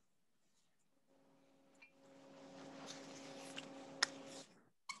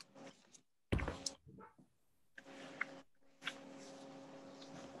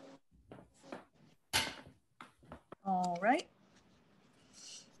 All right.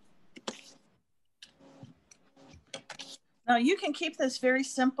 Now you can keep this very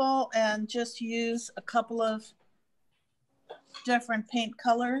simple and just use a couple of different paint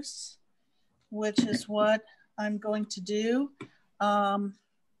colors, which is what I'm going to do.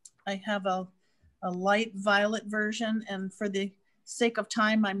 I have a light violet version, and for the sake of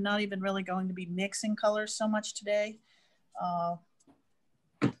time, I'm not even really going to be mixing colors so much today.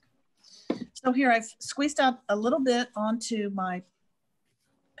 So here I've squeezed out a little bit onto my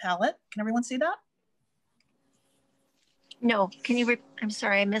palette. Can everyone see that? No, can you, I'm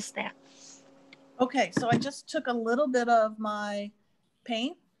sorry, I missed that. Okay, so I just took a little bit of my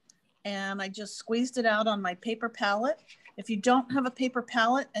paint and I just squeezed it out on my paper palette. If you don't have a paper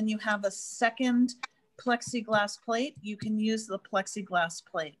palette and you have a second plexiglass plate, you can use the plexiglass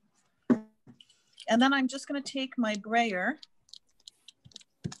plate. And then I'm just going to take my brayer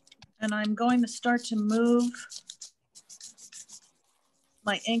and I'm going to start to move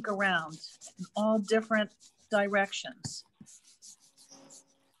my ink around in all different directions.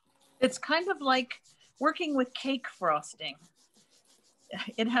 It's kind of like working with cake frosting.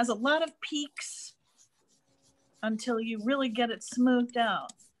 It has a lot of peaks until you really get it smoothed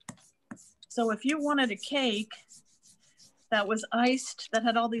out. So if you wanted a cake that was iced, that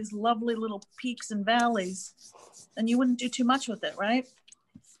had all these lovely little peaks and valleys, then you wouldn't do too much with it, right?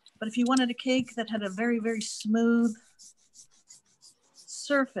 But if you wanted a cake that had a very, very smooth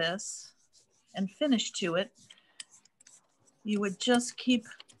surface and finish to it, you would just keep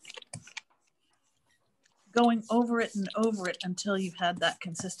going over it and over it until you've had that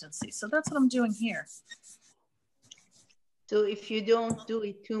consistency. So that's what I'm doing here. So if you don't do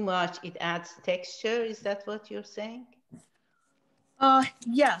it too much, it adds texture. Is that what you're saying?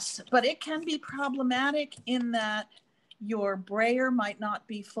 Yes, but it can be problematic in that your brayer might not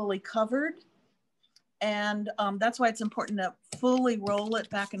be fully covered. And that's why it's important to fully roll it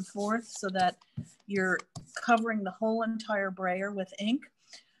back and forth so that you're covering the whole entire brayer with ink.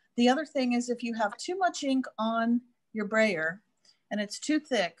 The other thing is if you have too much ink on your brayer and it's too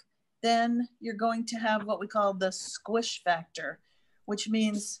thick, then you're going to have what we call the squish factor, which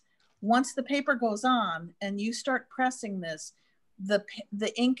means once the paper goes on and you start pressing this, the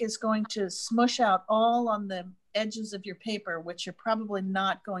ink is going to smush out all on the edges of your paper, which you're probably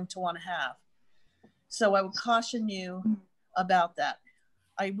not going to want to have. So I would caution you about that.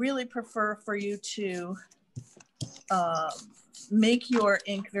 I really prefer for you to make your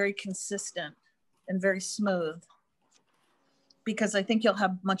ink very consistent and very smooth, because I think you'll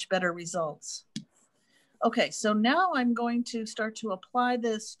have much better results. Okay, so now I'm going to start to apply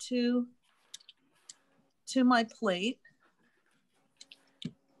this to my plate.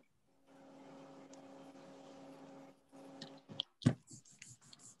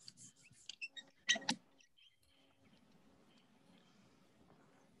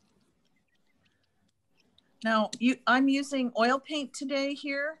 Now, I'm using oil paint today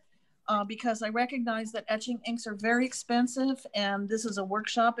here because I recognize that etching inks are very expensive, and this is a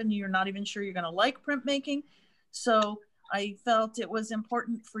workshop and you're not even sure you're going to like printmaking. So I felt it was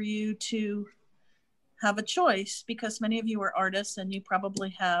important for you to have a choice, because many of you are artists and you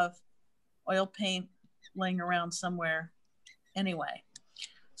probably have oil paint laying around somewhere anyway.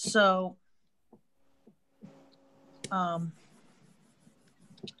 So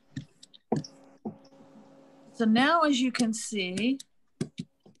so now, as you can see,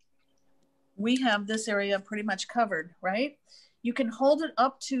 we have this area pretty much covered, right? You can hold it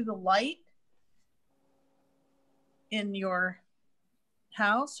up to the light in your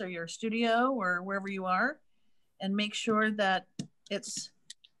house or your studio or wherever you are, and make sure that it's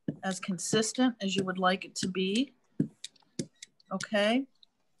as consistent as you would like it to be. Okay.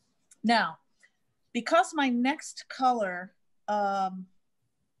 Now, because my next color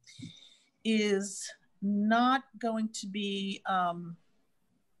is not going to be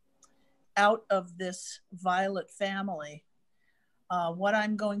out of this violet family, what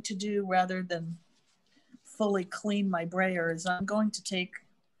I'm going to do rather than fully clean my brayer is I'm going to take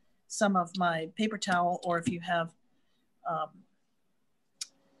some of my paper towel, or if you have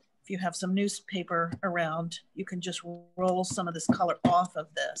some newspaper around, you can just roll some of this color off of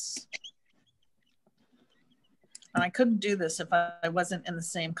this. And I couldn't do this if I wasn't in the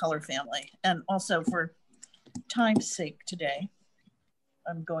same color family. And also for time's sake today,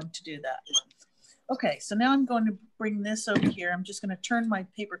 I'm going to do that. Okay, so now I'm going to bring this over here. I'm just going to turn my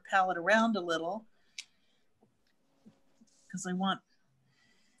paper palette around a little because I want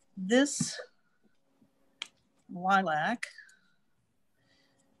this lilac,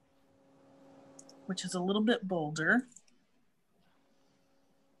 which is a little bit bolder.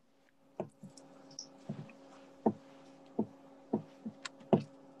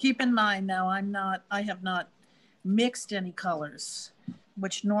 Keep in mind now, I have not mixed any colors,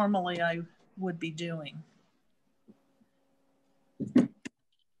 which normally I would be doing.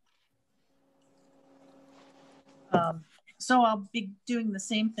 So I'll be doing the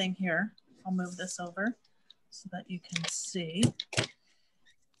same thing here. I'll move this over so that you can see.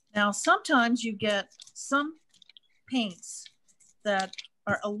 Now, sometimes you get some paints that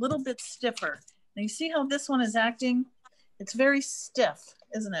are a little bit stiffer. Now you see how this one is acting? It's very stiff,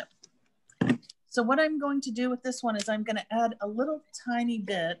 isn't it? So what I'm going to do with this one is I'm going to add a little tiny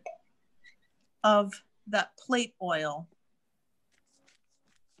bit of that plate oil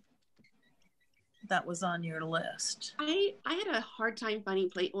that was on your list. I had a hard time finding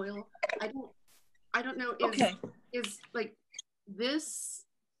plate oil. I don't know is like this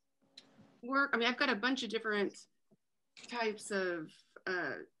work. I mean, I've got a bunch of different types of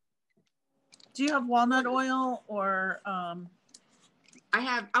do you have walnut oil or I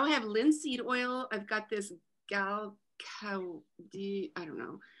have linseed oil. I've got this I don't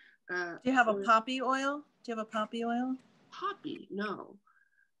know. Do you have a poppy oil? Do you have a poppy oil? Poppy? No.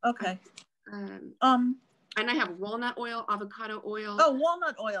 Okay. And I have walnut oil, avocado oil. Oh,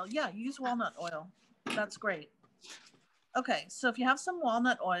 walnut oil. Yeah, use walnut oil. That's great. Okay, so if you have some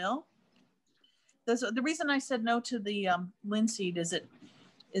walnut oil, the reason I said no to the linseed is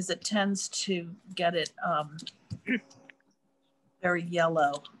it tends to get it very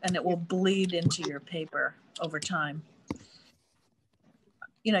yellow, and it will bleed into your paper over time.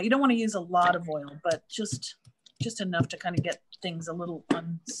 You know, you don't want to use a lot of oil, but just enough to kind of get things a little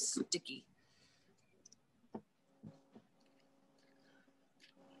unsticky.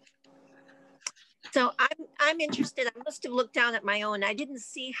 So I'm interested. I must have looked down at my own. I didn't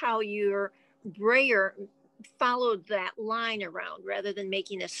see how your brayer followed that line around rather than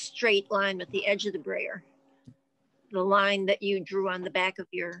making a straight line with the edge of the brayer. The line that you drew on the back of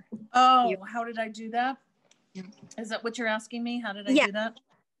your. Oh, how did I do that? Yeah. Is that what you're asking me? How did I do that?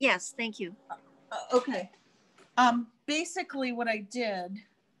 Yes, thank you. Okay. Basically what I did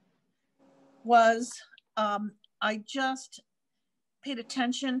was I just paid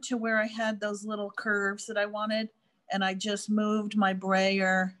attention to where I had those little curves that I wanted, and I just moved my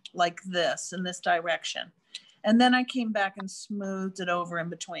brayer like this in this direction. And then I came back and smoothed it over in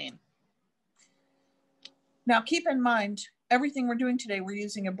between. Now keep in mind, everything we're doing today, we're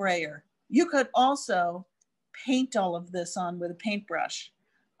using a brayer. You could also paint all of this on with a paintbrush.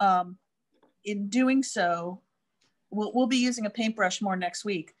 In doing so, we'll be using a paintbrush more next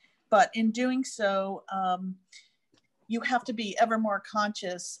week, but in doing so, you have to be ever more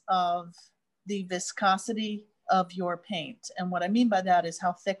conscious of the viscosity of your paint. And what I mean by that is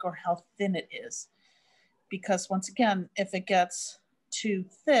how thick or how thin it is. Because once again, if it gets too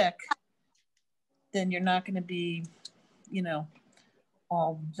thick, then you're not going to be, you know,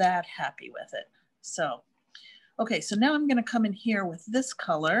 all that happy with it. So, okay, so now I'm going to come in here with this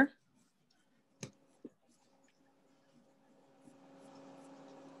color.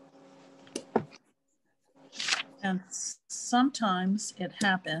 And sometimes it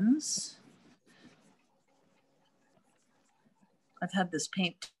happens. I've had this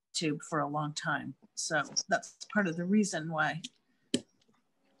paint tube for a long time, so that's part of the reason why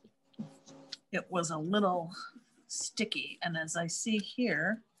it was a little sticky. And as I see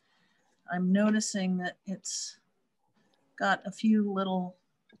here, I'm noticing that it's got a few little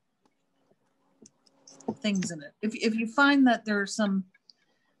things in it. If you find that there are some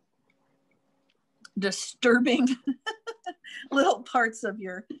disturbing little parts of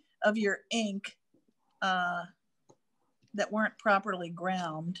your ink that weren't properly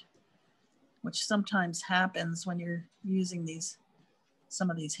ground, which sometimes happens when you're using some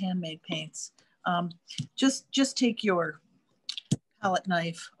of these handmade paints. Just take your palette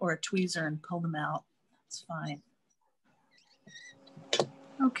knife or a tweezer and pull them out. That's fine.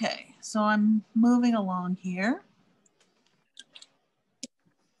 Okay, so I'm moving along here.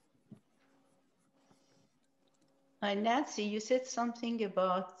 Nancy, you said something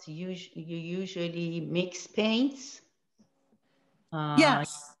about you usually mix paints.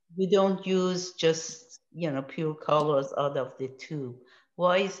 Yes. You don't use just, pure colors out of the tube.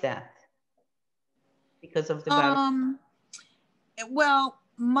 Why is that? Because of the balance? Well,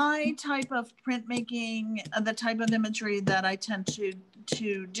 my type of printmaking, the type of imagery that I tend to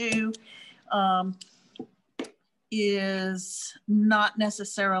do is not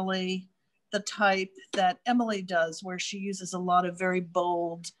necessarily the type that Emily does, where she uses a lot of very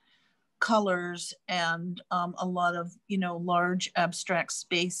bold colors and a lot of, large abstract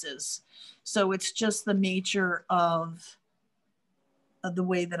spaces. So it's just the nature of the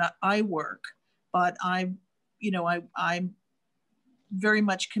way that I work. But I'm very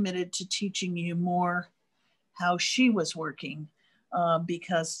much committed to teaching you more how she was working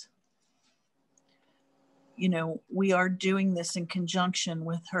because, we are doing this in conjunction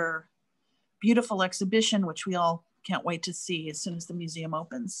with her beautiful exhibition, which we all can't wait to see as soon as the museum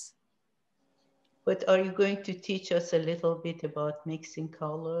opens. But are you going to teach us a little bit about mixing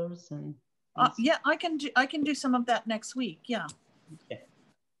colors and? Yeah, I can do some of that next week. Yeah. Okay.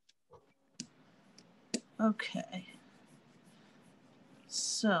 Okay.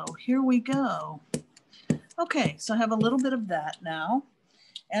 So here we go. Okay, so I have a little bit of that now.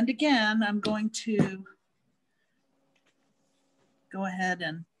 And again, I'm going to go ahead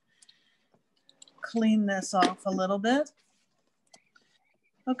and clean this off a little bit.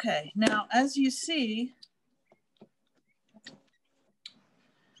 Okay, now as you see,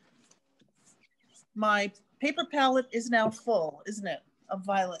 my paper palette is now full, isn't it, of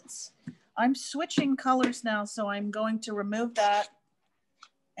violets. I'm switching colors now, so I'm going to remove that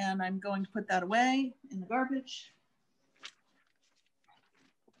and I'm going to put that away in the garbage.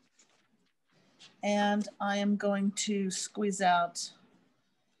 And I am going to squeeze out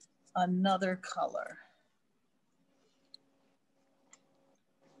another color.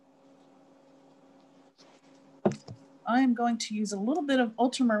 I am going to use a little bit of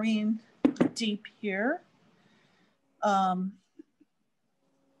ultramarine deep here. And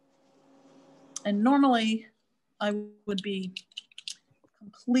normally I would be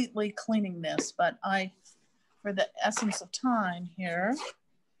completely cleaning this, but for the essence of time here,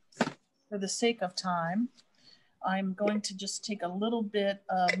 for the sake of time, I'm going to just take a little bit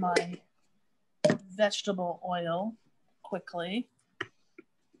of my vegetable oil quickly.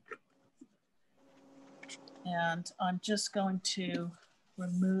 And I'm just going to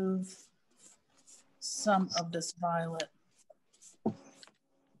remove some of this violet.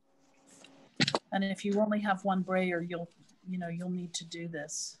 And if you only have one brayer, you'll need to do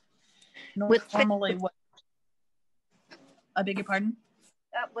this. Normally, what? I beg your pardon?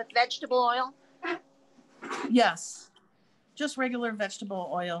 With vegetable oil? Yes, just regular vegetable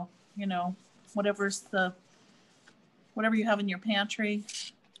oil. Whatever you have in your pantry,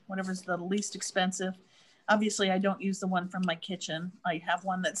 whatever's the least expensive. Obviously, I don't use the one from my kitchen. I have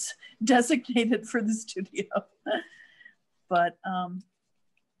one that's designated for the studio. But,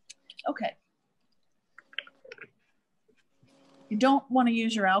 okay. You don't want to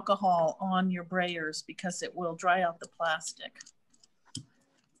use your alcohol on your brayers because it will dry out the plastic.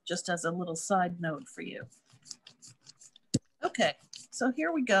 Just as a little side note for you. Okay, so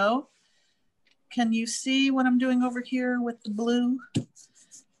here we go. Can you see what I'm doing over here with the blue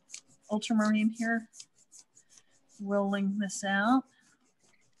ultramarine here? Rolling this out.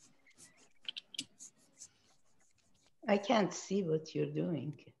 I can't see what you're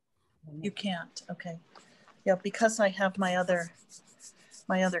doing. You can't, okay. Yeah, because I have my other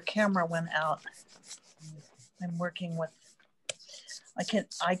camera went out. I'm working with,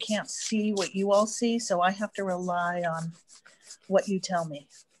 I can't see what you all see, so I have to rely on what you tell me.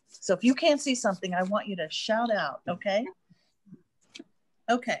 So if you can't see something, I want you to shout out, okay?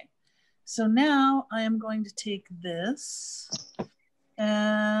 Okay, so now I am going to take this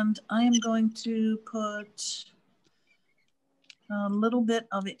and I am going to put a little bit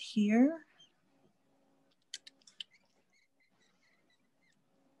of it here.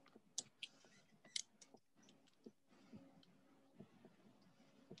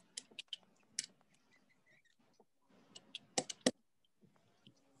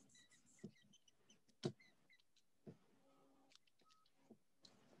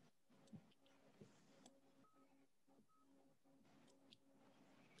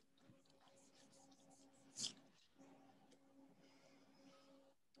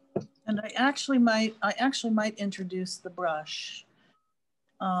 And I actually might introduce the brush.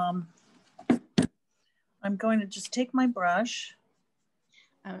 I'm going to just take my brush.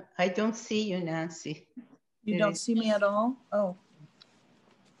 I don't see you, Nancy. You don't see me at all? Oh.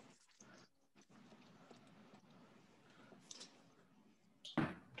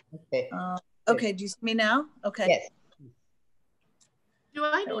 Okay. Okay, do you see me now? Okay. Yes. Do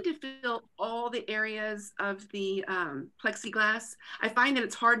I need to fill all the areas of the plexiglass? I find that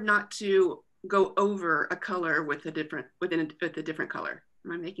it's hard not to go over a color with a different color.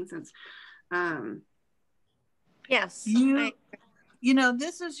 Am I making sense? Yes. You know,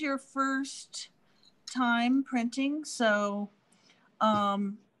 this is your first time printing, so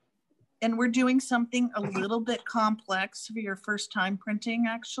and we're doing something a little bit complex for your first time printing,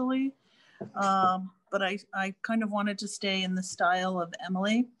 actually. But I kind of wanted to stay in the style of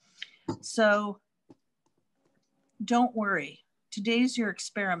Emily. So don't worry. Today's your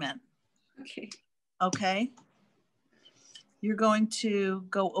experiment. Okay. Okay. You're going to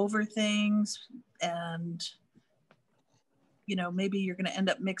go over things and, you know, maybe you're going to end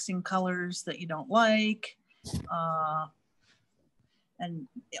up mixing colors that you don't like. And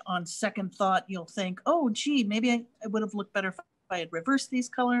on second thought, you'll think, oh, gee, maybe I would have looked better if I had reversed these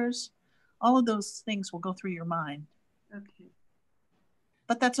colors. All of those things will go through your mind. Okay.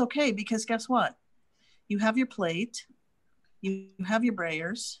 But that's okay, because guess what? You have your plate, you have your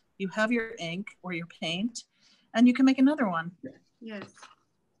brayers, you have your ink or your paint, and you can make another one. Yes.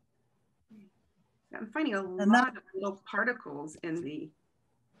 I'm finding a lot of little particles in the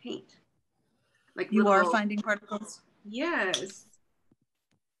paint. Like you are finding particles? Yes.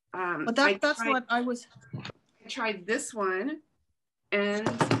 But that's what I was. I tried this one and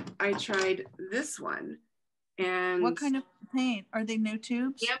I tried this one. And what kind of paint? Are they new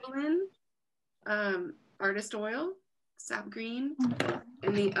tubes? Gamblin, Artist Oil, Sap Green.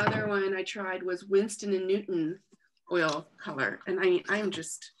 And the other one I tried was Winston & Newton oil color. And I'm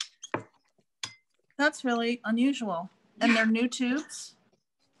just. That's really unusual. And they're new tubes?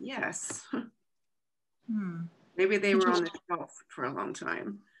 Yes. Maybe they were on the shelf for a long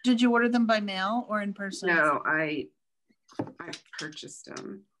time. Did you order them by mail or in person? No, I purchased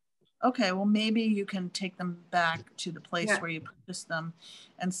them. Okay, well, maybe you can take them back to the place where you purchased them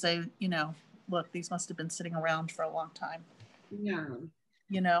and say, you know, look, these must have been sitting around for a long time. Yeah.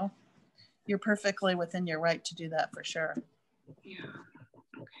 You know, you're perfectly within your right to do that for sure. Yeah.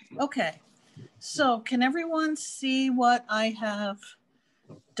 Okay. So can everyone see what I have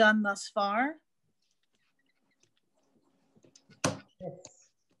done thus far? Yes.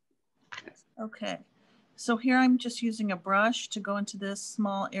 Okay. So here I'm just using a brush to go into this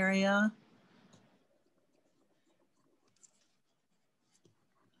small area.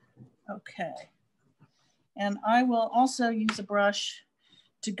 Okay. And I will also use a brush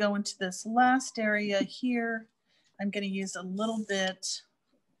to go into this last area here. I'm going to use a little bit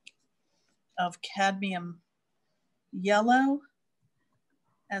of cadmium yellow.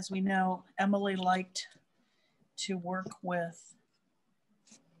 As we know, Emily liked to work with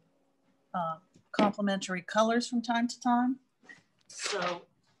complementary colors from time to time. So,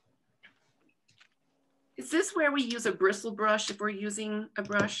 is this where we use a bristle brush if we're using a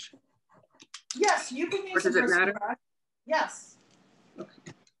brush? yes, you can use a bristle brush. Yes.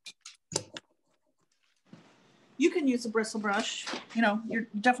 Okay. You can use a bristle brush. You know, you're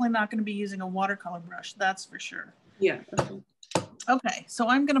definitely not going to be using a watercolor brush, that's for sure. Yeah. Okay, so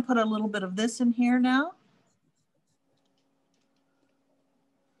I'm going to put a little bit of this in here now.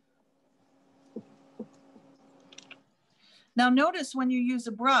 Now notice when you use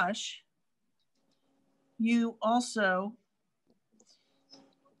a brush, you also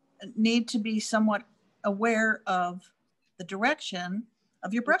need to be somewhat aware of the direction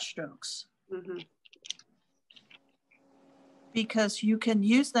of your brush strokes. Because you can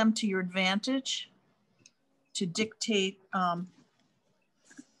use them to your advantage to dictate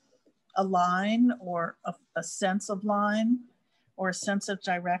a line or a sense of line or a sense of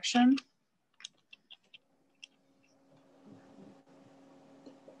direction.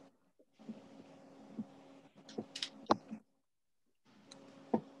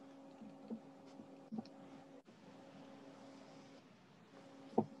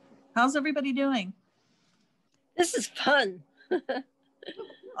 How's everybody doing? This is fun.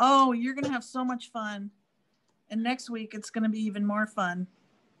 Oh, you're going to have so much fun. And next week, it's going to be even more fun.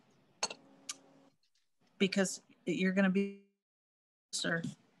 Because you're going to be closer.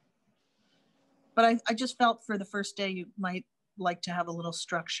 But I just felt for the first day, you might like to have a little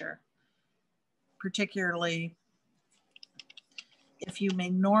structure. Particularly if you may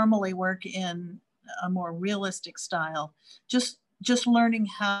normally work in a more realistic style. Just just learning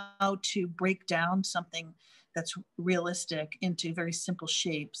how to break down something that's realistic into very simple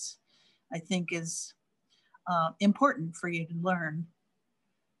shapes, I think is important for you to learn.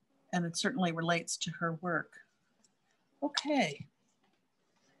 And it certainly relates to her work. Okay.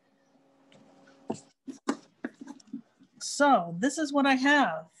 So this is what I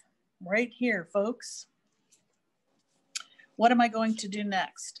have right here, folks. What am I going to do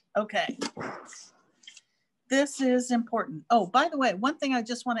next? Okay. This is important. Oh, by the way, one thing I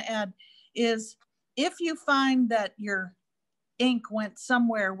just want to add is if you find that your ink went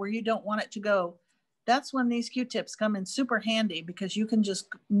somewhere where you don't want it to go, that's when these Q-tips come in super handy, because you can just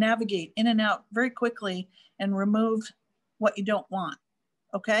navigate in and out very quickly and remove what you don't want,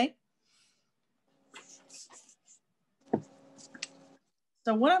 okay?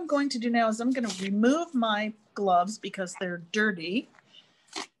 So what I'm going to do now is I'm going to remove my gloves because they're dirty,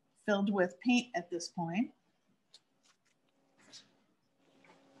 filled with paint at this point.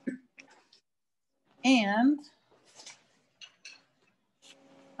 And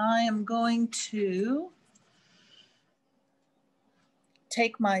I am going to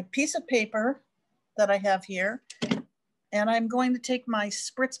take my piece of paper that I have here, and I'm going to take my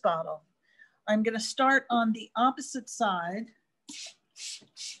spritz bottle. I'm going to start on the opposite side,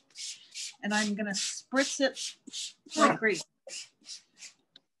 and I'm going to spritz it like crazy.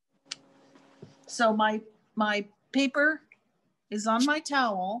 So my paper is on my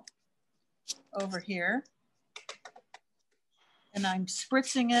towel over here, and I'm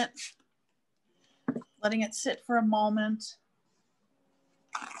spritzing it, letting it sit for a moment.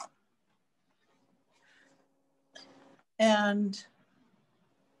 And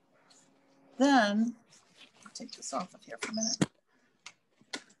then, I'll take this off of here for a minute.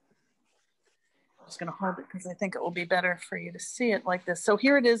 I'm just gonna hold it because I think it will be better for you to see it like this. So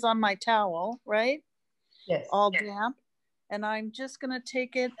here it is on my towel, right? Yes. All damp. And I'm just gonna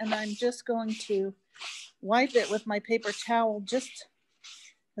take it and I'm just going to wipe it with my paper towel, just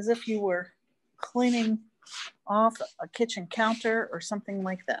as if you were cleaning off a kitchen counter or something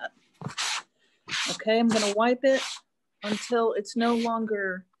like that. Okay, I'm gonna wipe it until it's no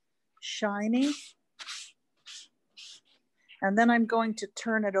longer shiny. And then I'm going to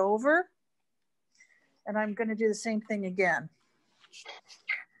turn it over, and I'm going to do the same thing again.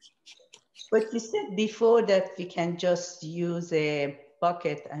 But you said before that we can just use a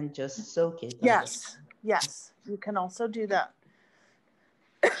bucket and just soak it. Yes, yes, you can also do that.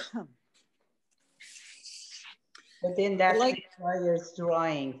 But then that requires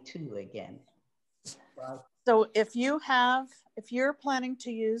drying too again. Right. So if you're planning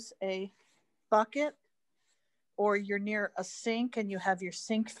to use a bucket, or you're near a sink and you have your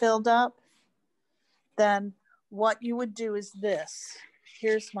sink filled up, then what you would do is this.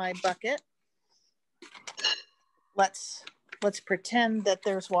 Here's my bucket. Let's pretend that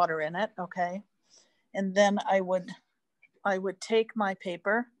there's water in it, okay? And then I would take my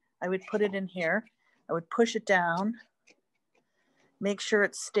paper, I would put it in here, I would push it down, make sure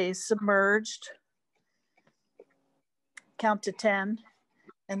it stays submerged, count to 10,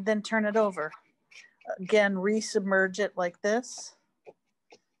 and then turn it over. Again, resubmerge it like this,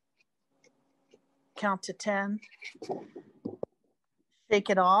 count to 10, shake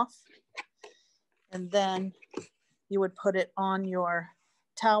it off, and then you would put it on your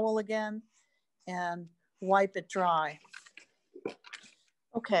towel again and wipe it dry.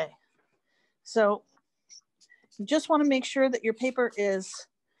 Okay, so you just want to make sure that your paper is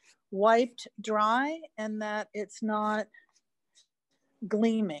wiped dry and that it's not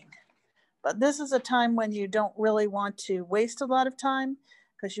gleaming. But this is a time when you don't really want to waste a lot of time,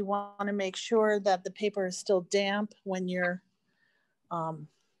 because you want to make sure that the paper is still damp when you're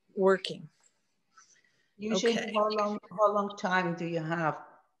working. Usually, okay. how long time do you have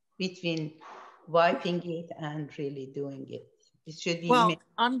between wiping it and really doing it? It should be. Well,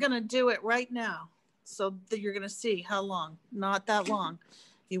 I'm going to do it right now so that you're going to see how long. Not that long.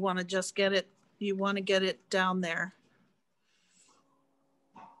 You want to just get it. You want to get it down there.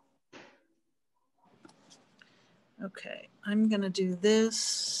 Okay, I'm going to do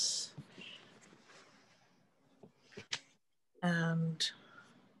this. And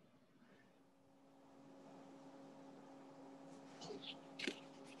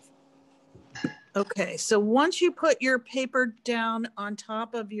okay, so once you put your paper down on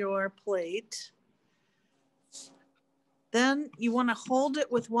top of your plate, then you want to hold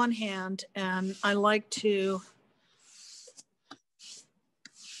it with one hand, and I like to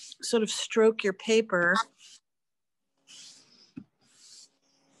sort of stroke your paper.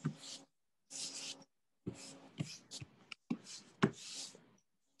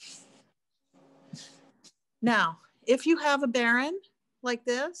 Now, if you have a Baron like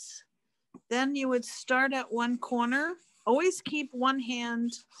this, then you would start at one corner. Always keep one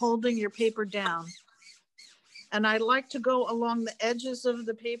hand holding your paper down. And I like to go along the edges of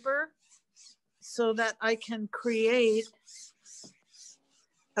the paper so that I can create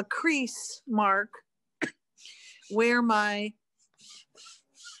a crease mark where my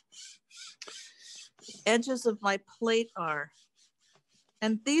edges of my plate are.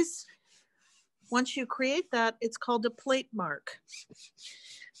 And these, once you create that, it's called a plate mark.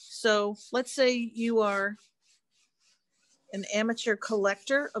 So let's say you are an amateur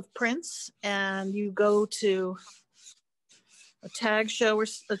collector of prints and you go to a tag show or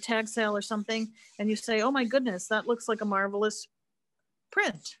a tag sale or something, and you say, oh my goodness, that looks like a marvelous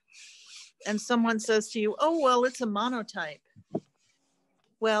print. And someone says to you, oh, well, it's a monotype.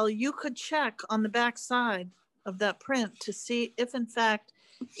 Well, you could check on the back side of that print to see if in fact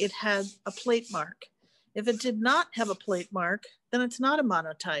it had a plate mark. If it did not have a plate mark, then it's not a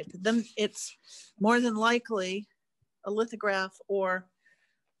monotype. Then it's more than likely a lithograph or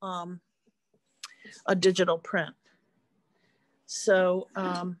a digital print. So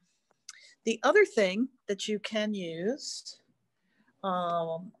the other thing that you can use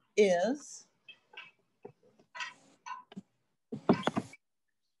is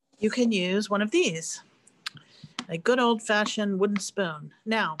you can use one of these, a good old-fashioned wooden spoon.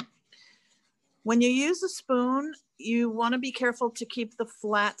 Now, when you use a spoon, you want to be careful to keep the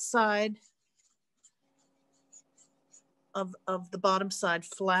flat side of the bottom side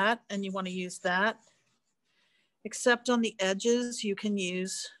flat, and you want to use that. Except on the edges, you can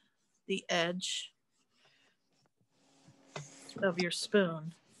use the edge of your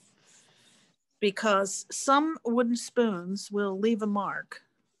spoon, because some wooden spoons will leave a mark.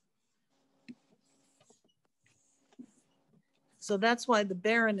 So that's why the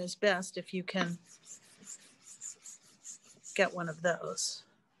Baron is best if you can get one of those.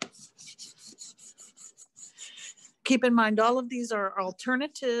 Keep in mind, all of these are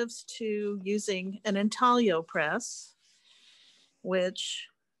alternatives to using an intaglio press, which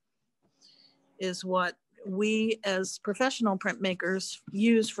is what we as professional printmakers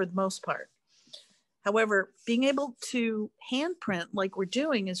use for the most part. However, being able to hand print like we're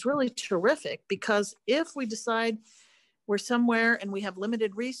doing is really terrific, because if we decide we're somewhere and we have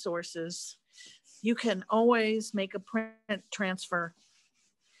limited resources, you can always make a print transfer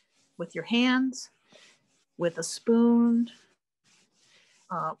with your hands, with a spoon,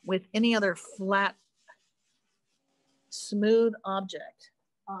 with any other flat, smooth object.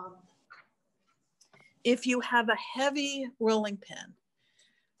 If you have a heavy rolling pin,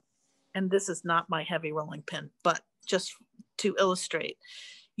 and this is not my heavy rolling pin, but just to illustrate,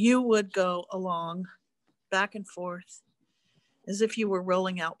 you would go along back and forth as if you were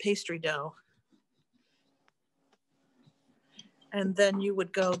rolling out pastry dough. And then you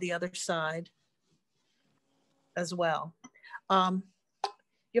would go the other side as well. You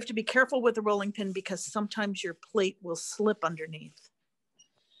have to be careful with the rolling pin because sometimes your plate will slip underneath.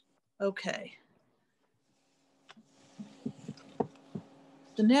 Okay.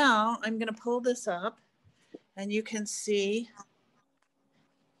 So now I'm going to pull this up and you can see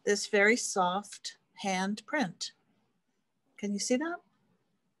this very soft hand print. Can you see that?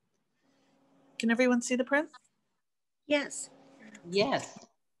 Can everyone see the print? Yes. Yes.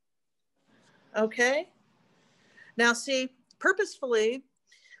 Okay. Now see, purposefully,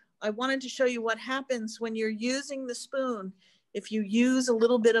 I wanted to show you what happens when you're using the spoon. If you use a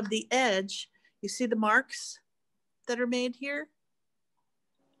little bit of the edge, you see the marks that are made here?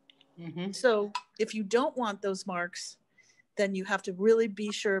 Mm-hmm. So if you don't want those marks, then you have to really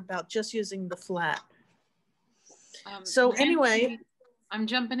be sure about just using the flat. So Nancy, anyway, I'm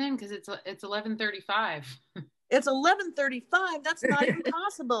jumping in because it's 11:35. It's 11:35. That's not even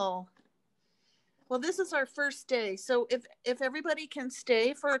possible. Well, this is our first day. So if everybody can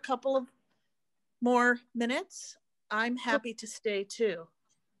stay for a couple of more minutes, I'm happy to stay too.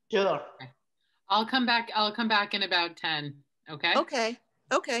 Sure. I'll come back in about 10. Okay. Okay.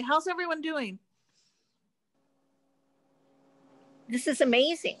 Okay. How's everyone doing? This is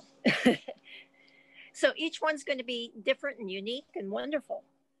amazing. So each one's going to be different and unique and wonderful.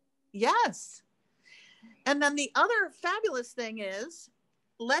 Yes. And then the other fabulous thing is,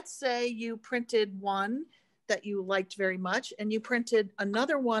 let's say you printed one that you liked very much and you printed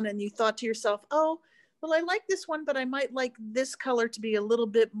another one and you thought to yourself, oh, well, I like this one, but I might like this color to be a little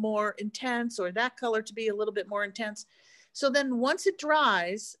bit more intense or that color to be a little bit more intense. So then once it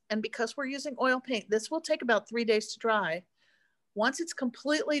dries, and because we're using oil paint, this will take about 3 days to dry. Once it's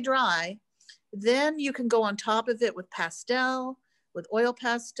completely dry, then you can go on top of it with pastel, with oil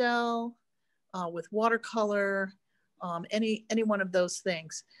pastel, with watercolor, any one of those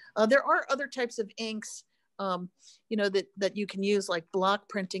things. There are other types of inks, you know, that you can use, like block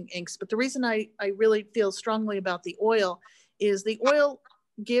printing inks. But the reason I really feel strongly about the oil is the oil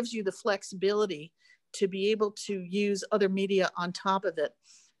gives you the flexibility to be able to use other media on top of it.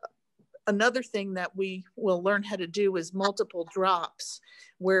 Another thing that we will learn how to do is multiple drops,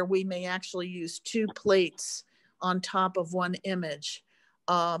 where we may actually use 2 plates on top of one image.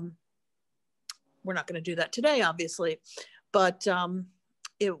 We're not going to do that today, obviously, but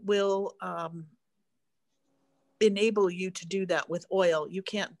it will enable you to do that with oil. You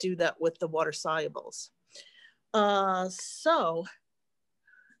can't do that with the water solubles. So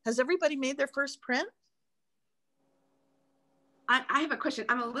has everybody made their first print? I have a question.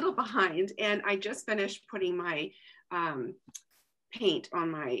 I'm a little behind, and I just finished putting my paint on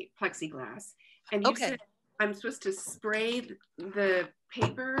my plexiglass. And you said I'm supposed to spray the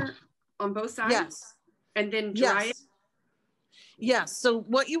paper on both sides? Yes. And then dry it? Yes. So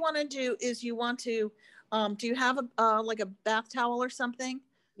what you want to do is you want to, do you have a like a bath towel or something?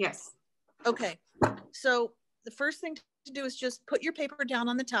 Yes. Okay. So the first thing to do is just put your paper down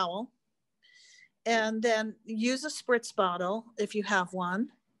on the towel, and then use a spritz bottle if you have one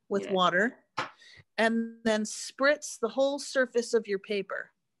with water, and then spritz the whole surface of your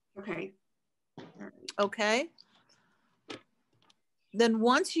paper. Okay. Okay. Then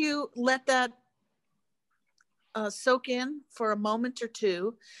once you let that soak in for a moment or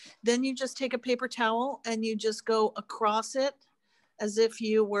two, then you just take a paper towel and you just go across it as if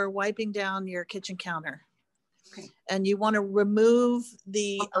you were wiping down your kitchen counter. Okay. And you want to remove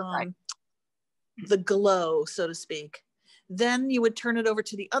the glow, so to speak. Then you would turn it over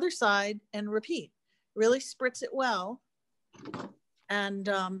to the other side and repeat. Really spritz it well, and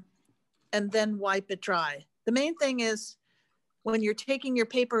then wipe it dry. The main thing is, when you're taking your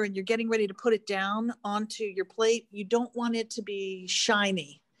paper and you're getting ready to put it down onto your plate, you don't want it to be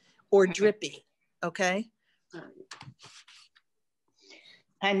shiny or drippy, okay?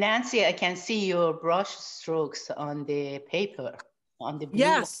 And Nancy, I can see your brush strokes on the paper, on the blue.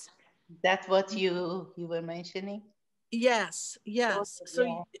 Yes. That's what you were mentioning? Yes, yes.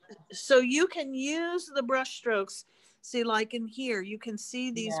 So you can use the brush strokes. See, like in here, you can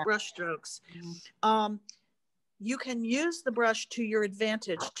see these brush strokes. You can use the brush to your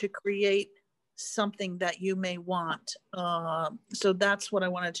advantage to create something that you may want. So that's what I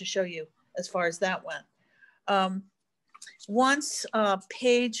wanted to show you as far as that went. Once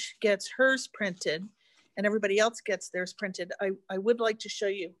Paige gets hers printed and everybody else gets theirs printed, I would like to show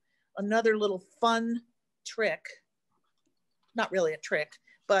you another little fun trick. Not really a trick,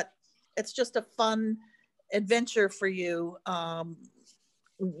 but it's just a fun adventure for you,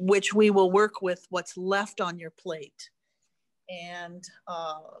 which we will work with what's left on your plate. And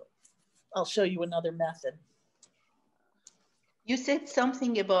I'll show you another method. You said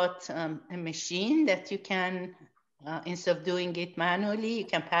something about a machine that you can, instead of doing it manually, you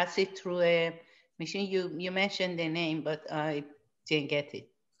can pass it through a machine. You mentioned the name, but I didn't get it.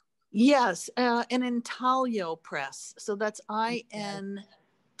 Yes, an intaglio press. So that's INTAGLIO.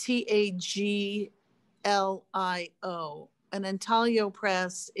 An intaglio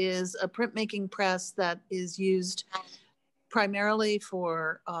press is a printmaking press that is used primarily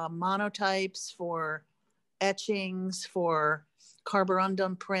for monotypes, for etchings, for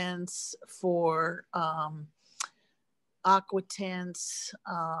carborundum prints, for aqua tints.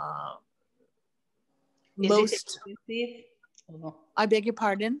 Most. I beg your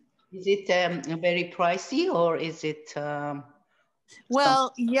pardon? Is it very pricey, or is it?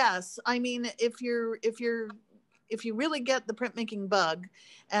 Well, yes. I mean, if you really get the printmaking bug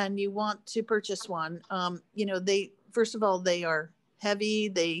and you want to purchase one, you know, first of all, they are heavy.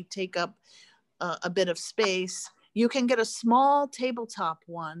 They take up a bit of space. You can get a small tabletop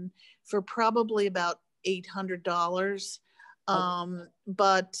one for probably about $800.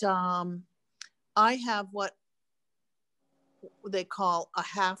 But I have what they call a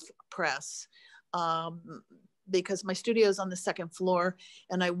half press, because my studio is on the second floor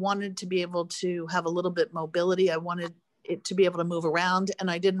and I wanted to be able to have a little bit mobility. I wanted it to be able to move around, and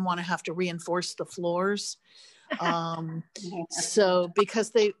I didn't want to have to reinforce the floors. So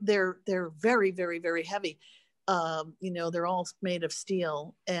because they're very, very, very heavy, you know, they're all made of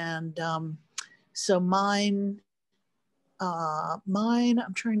steel. And so mine,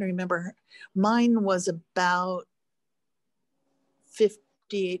 I'm trying to remember, mine was about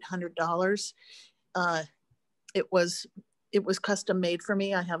 $5,800. It was custom made for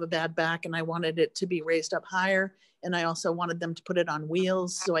me. I have a bad back and I wanted it to be raised up higher. And I also wanted them to put it on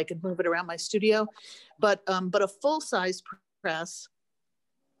wheels so I could move it around my studio. But a full size press,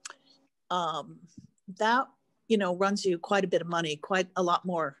 that you know, runs you quite a bit of money, quite a lot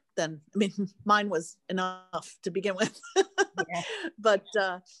more than, I mean, mine was enough to begin with. Yeah.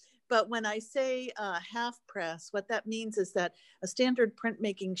 But when I say half press, what that means is that a standard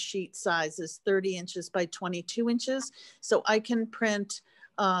printmaking sheet size is 30 inches by 22 inches. So I can print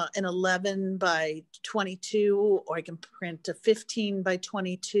an 11 by 22, or I can print a 15 by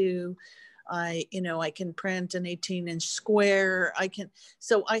 22. I can print an 18-inch square.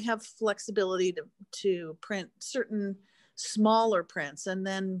 So I have flexibility to print certain smaller prints. And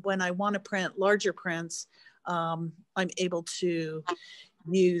then when I want to print larger prints, I'm able to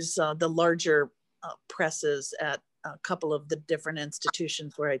use the larger presses at a couple of the different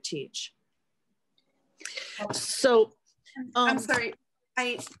institutions where I teach. So I'm sorry.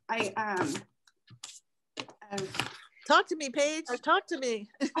 Talk to me, Paige. Talk to me.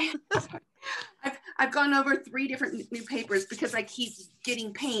 I've gone over 3 different new papers because I keep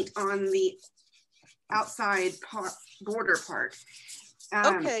getting paint on the outside border part.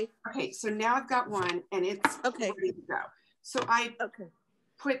 Okay. Okay. So now I've got one, and it's ready to go. So I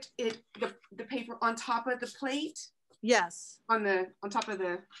put the paper on top of the plate. Yes. On top of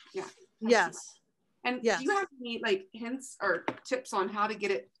the Yes. And do you have any like hints or tips on how to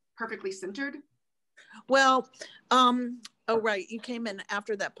get it perfectly centered? Well, right. You came in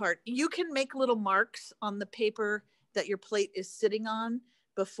after that part. You can make little marks on the paper that your plate is sitting on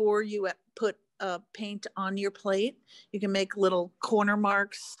before you put paint on your plate. You can make little corner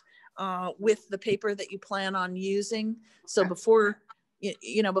marks with the paper that you plan on using. So before,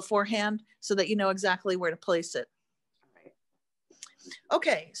 beforehand, so that you know exactly where to place it.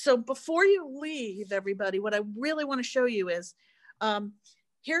 Okay, so before you leave, everybody, what I really want to show you is,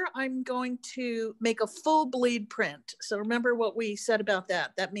 here I'm going to make a full bleed print. So remember what we said about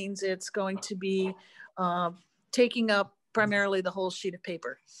that. That means it's going to be taking up primarily the whole sheet of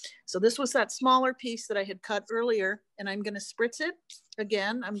paper. So this was that smaller piece that I had cut earlier, and I'm going to spritz it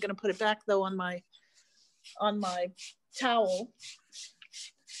again. I'm going to put it back though on my towel.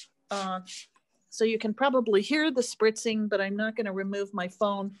 So you can probably hear the spritzing, but I'm not going to remove my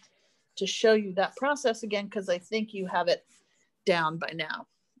phone to show you that process again, because I think you have it down by now.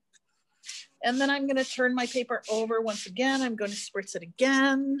 And then I'm going to turn my paper over once again. I'm going to spritz it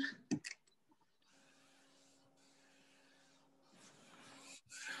again.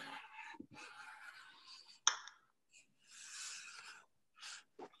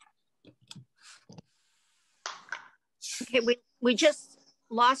 Okay, we just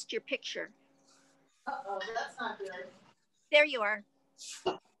lost your picture. Uh-oh, that's not good. There you are.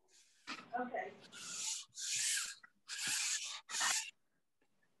 Okay.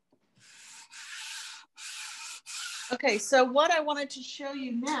 Okay, so what I wanted to show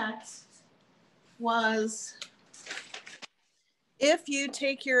you next was, if you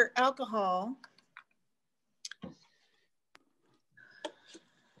take your alcohol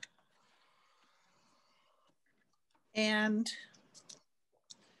and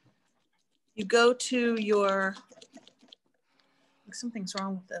you go to your, something's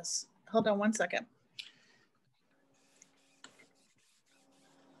wrong with this. Hold on one second.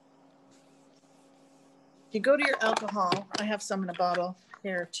 You go to your alcohol, I have some in a bottle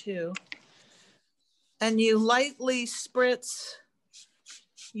here too, and you lightly spritz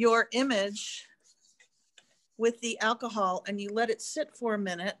your image with the alcohol and you let it sit for a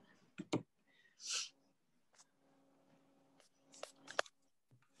minute.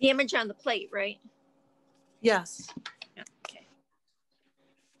 The image on the plate, right? Yes. Yeah, okay.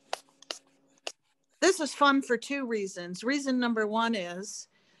 This is fun for 2 reasons. Reason number 1 is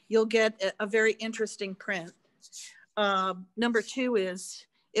you'll get a very interesting print. Number 2 is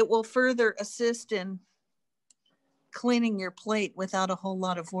it will further assist in cleaning your plate without a whole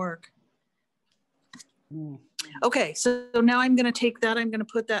lot of work. Okay, so now I'm going to take that, I'm going to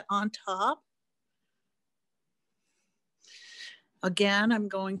put that on top. Again, I'm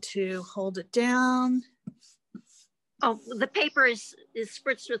going to hold it down. Oh, the paper is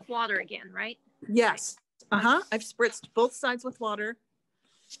spritzed with water again, right? Yes. I've spritzed both sides with water.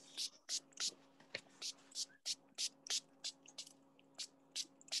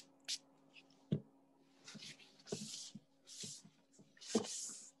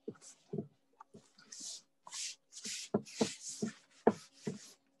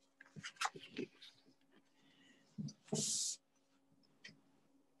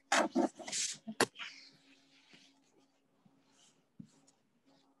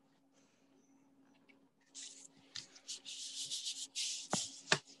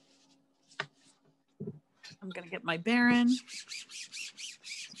 I'm going to get my Baron.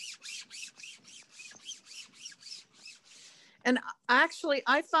 And actually,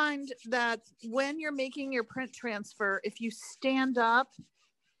 I find that when you're making your print transfer, if you stand up,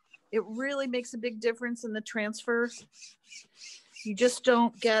 it really makes a big difference in the transfer. You just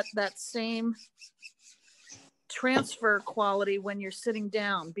don't get that same transfer quality when you're sitting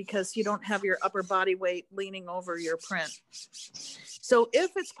down because you don't have your upper body weight leaning over your print. So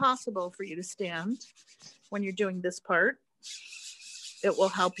if it's possible for you to stand when you're doing this part, it will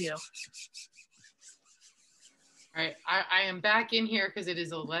help you. All right, I am back in here because it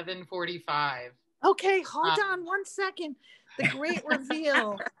is 11:45. Okay, hold on 1 second. The great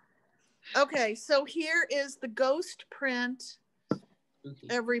reveal. Okay, so here is the ghost print,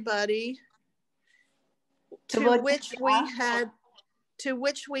 everybody, to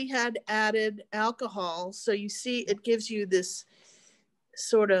which we had added alcohol. So you see, it gives you this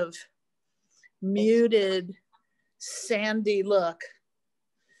sort of muted, sandy look.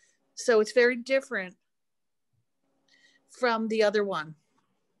 So it's very different from the other one.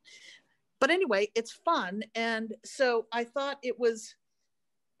 But anyway, it's fun. And so I thought it was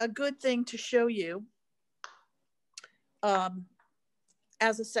a good thing to show you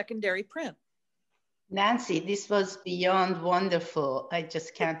as a secondary print. Nancy, this was beyond wonderful. I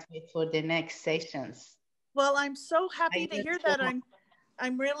just can't wait for the next sessions. Well, I'm so happy to hear that.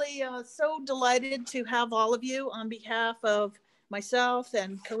 I'm really so delighted to have all of you on behalf of myself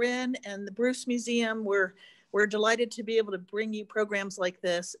and Corinne and the Bruce Museum. We're delighted to be able to bring you programs like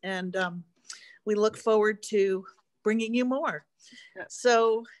this, and we look forward to bringing you more.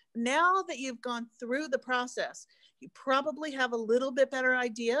 So now that you've gone through the process, you probably have a little bit better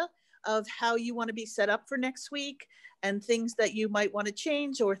idea of how you want to be set up for next week and things that you might want to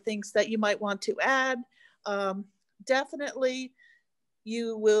change or things that you might want to add. Definitely,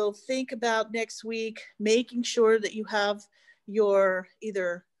 you will think about next week, making sure that you have your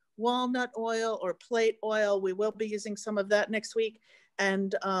either walnut oil or plate oil. We will be using some of that next week.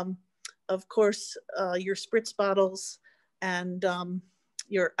 And of course, your spritz bottles and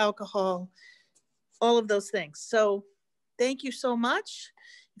your alcohol, all of those things. So thank you so much.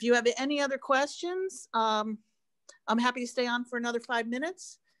 If you have any other questions, I'm happy to stay on for another 5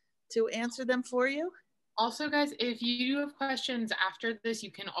 minutes to answer them for you. Also, guys, if you have questions after this,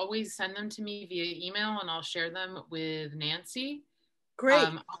 you can always send them to me via email and I'll share them with Nancy. Great,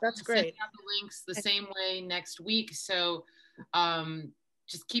 that's great. Send out the links the same way next week. So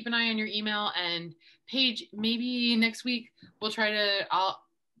just keep an eye on your email, and Paige, maybe next week we'll try to,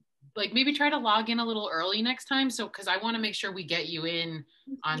 maybe try to log in a little early next time. So, cause I want to make sure we get you in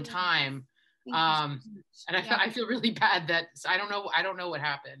on time. And I feel really bad that I don't know what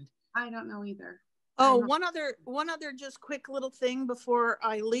happened. I don't know either. Oh, one other just quick little thing before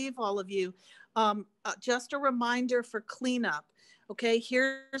I leave all of you. Just a reminder for cleanup. Okay,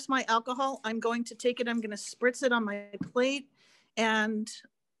 here's my alcohol. I'm going to take it, I'm going to spritz it on my plate, and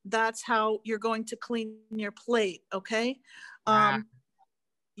that's how you're going to clean your plate, okay?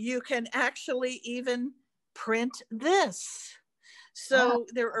 You can actually even print this. So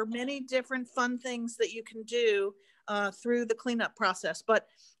there are many different fun things that you can do through the cleanup process, but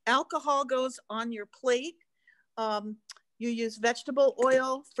alcohol goes on your plate. You use vegetable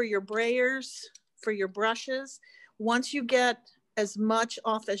oil for your brayers, for your brushes. Once you get as much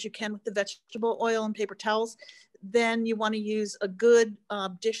off as you can with the vegetable oil and paper towels, then you want to use a good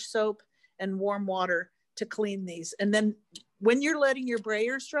dish soap and warm water to clean these. And then when you're letting your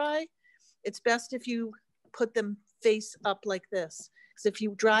brayers dry, it's best if you put them face up like this. Because if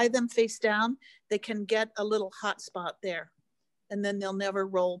you dry them face down, they can get a little hot spot there, and then they'll never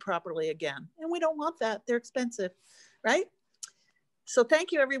roll properly again. And we don't want that. They're expensive, right? So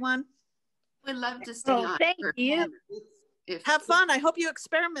thank you, everyone. We'd love to stay on. Thank you. Have fun. I hope you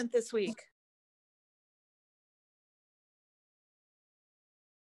experiment this week.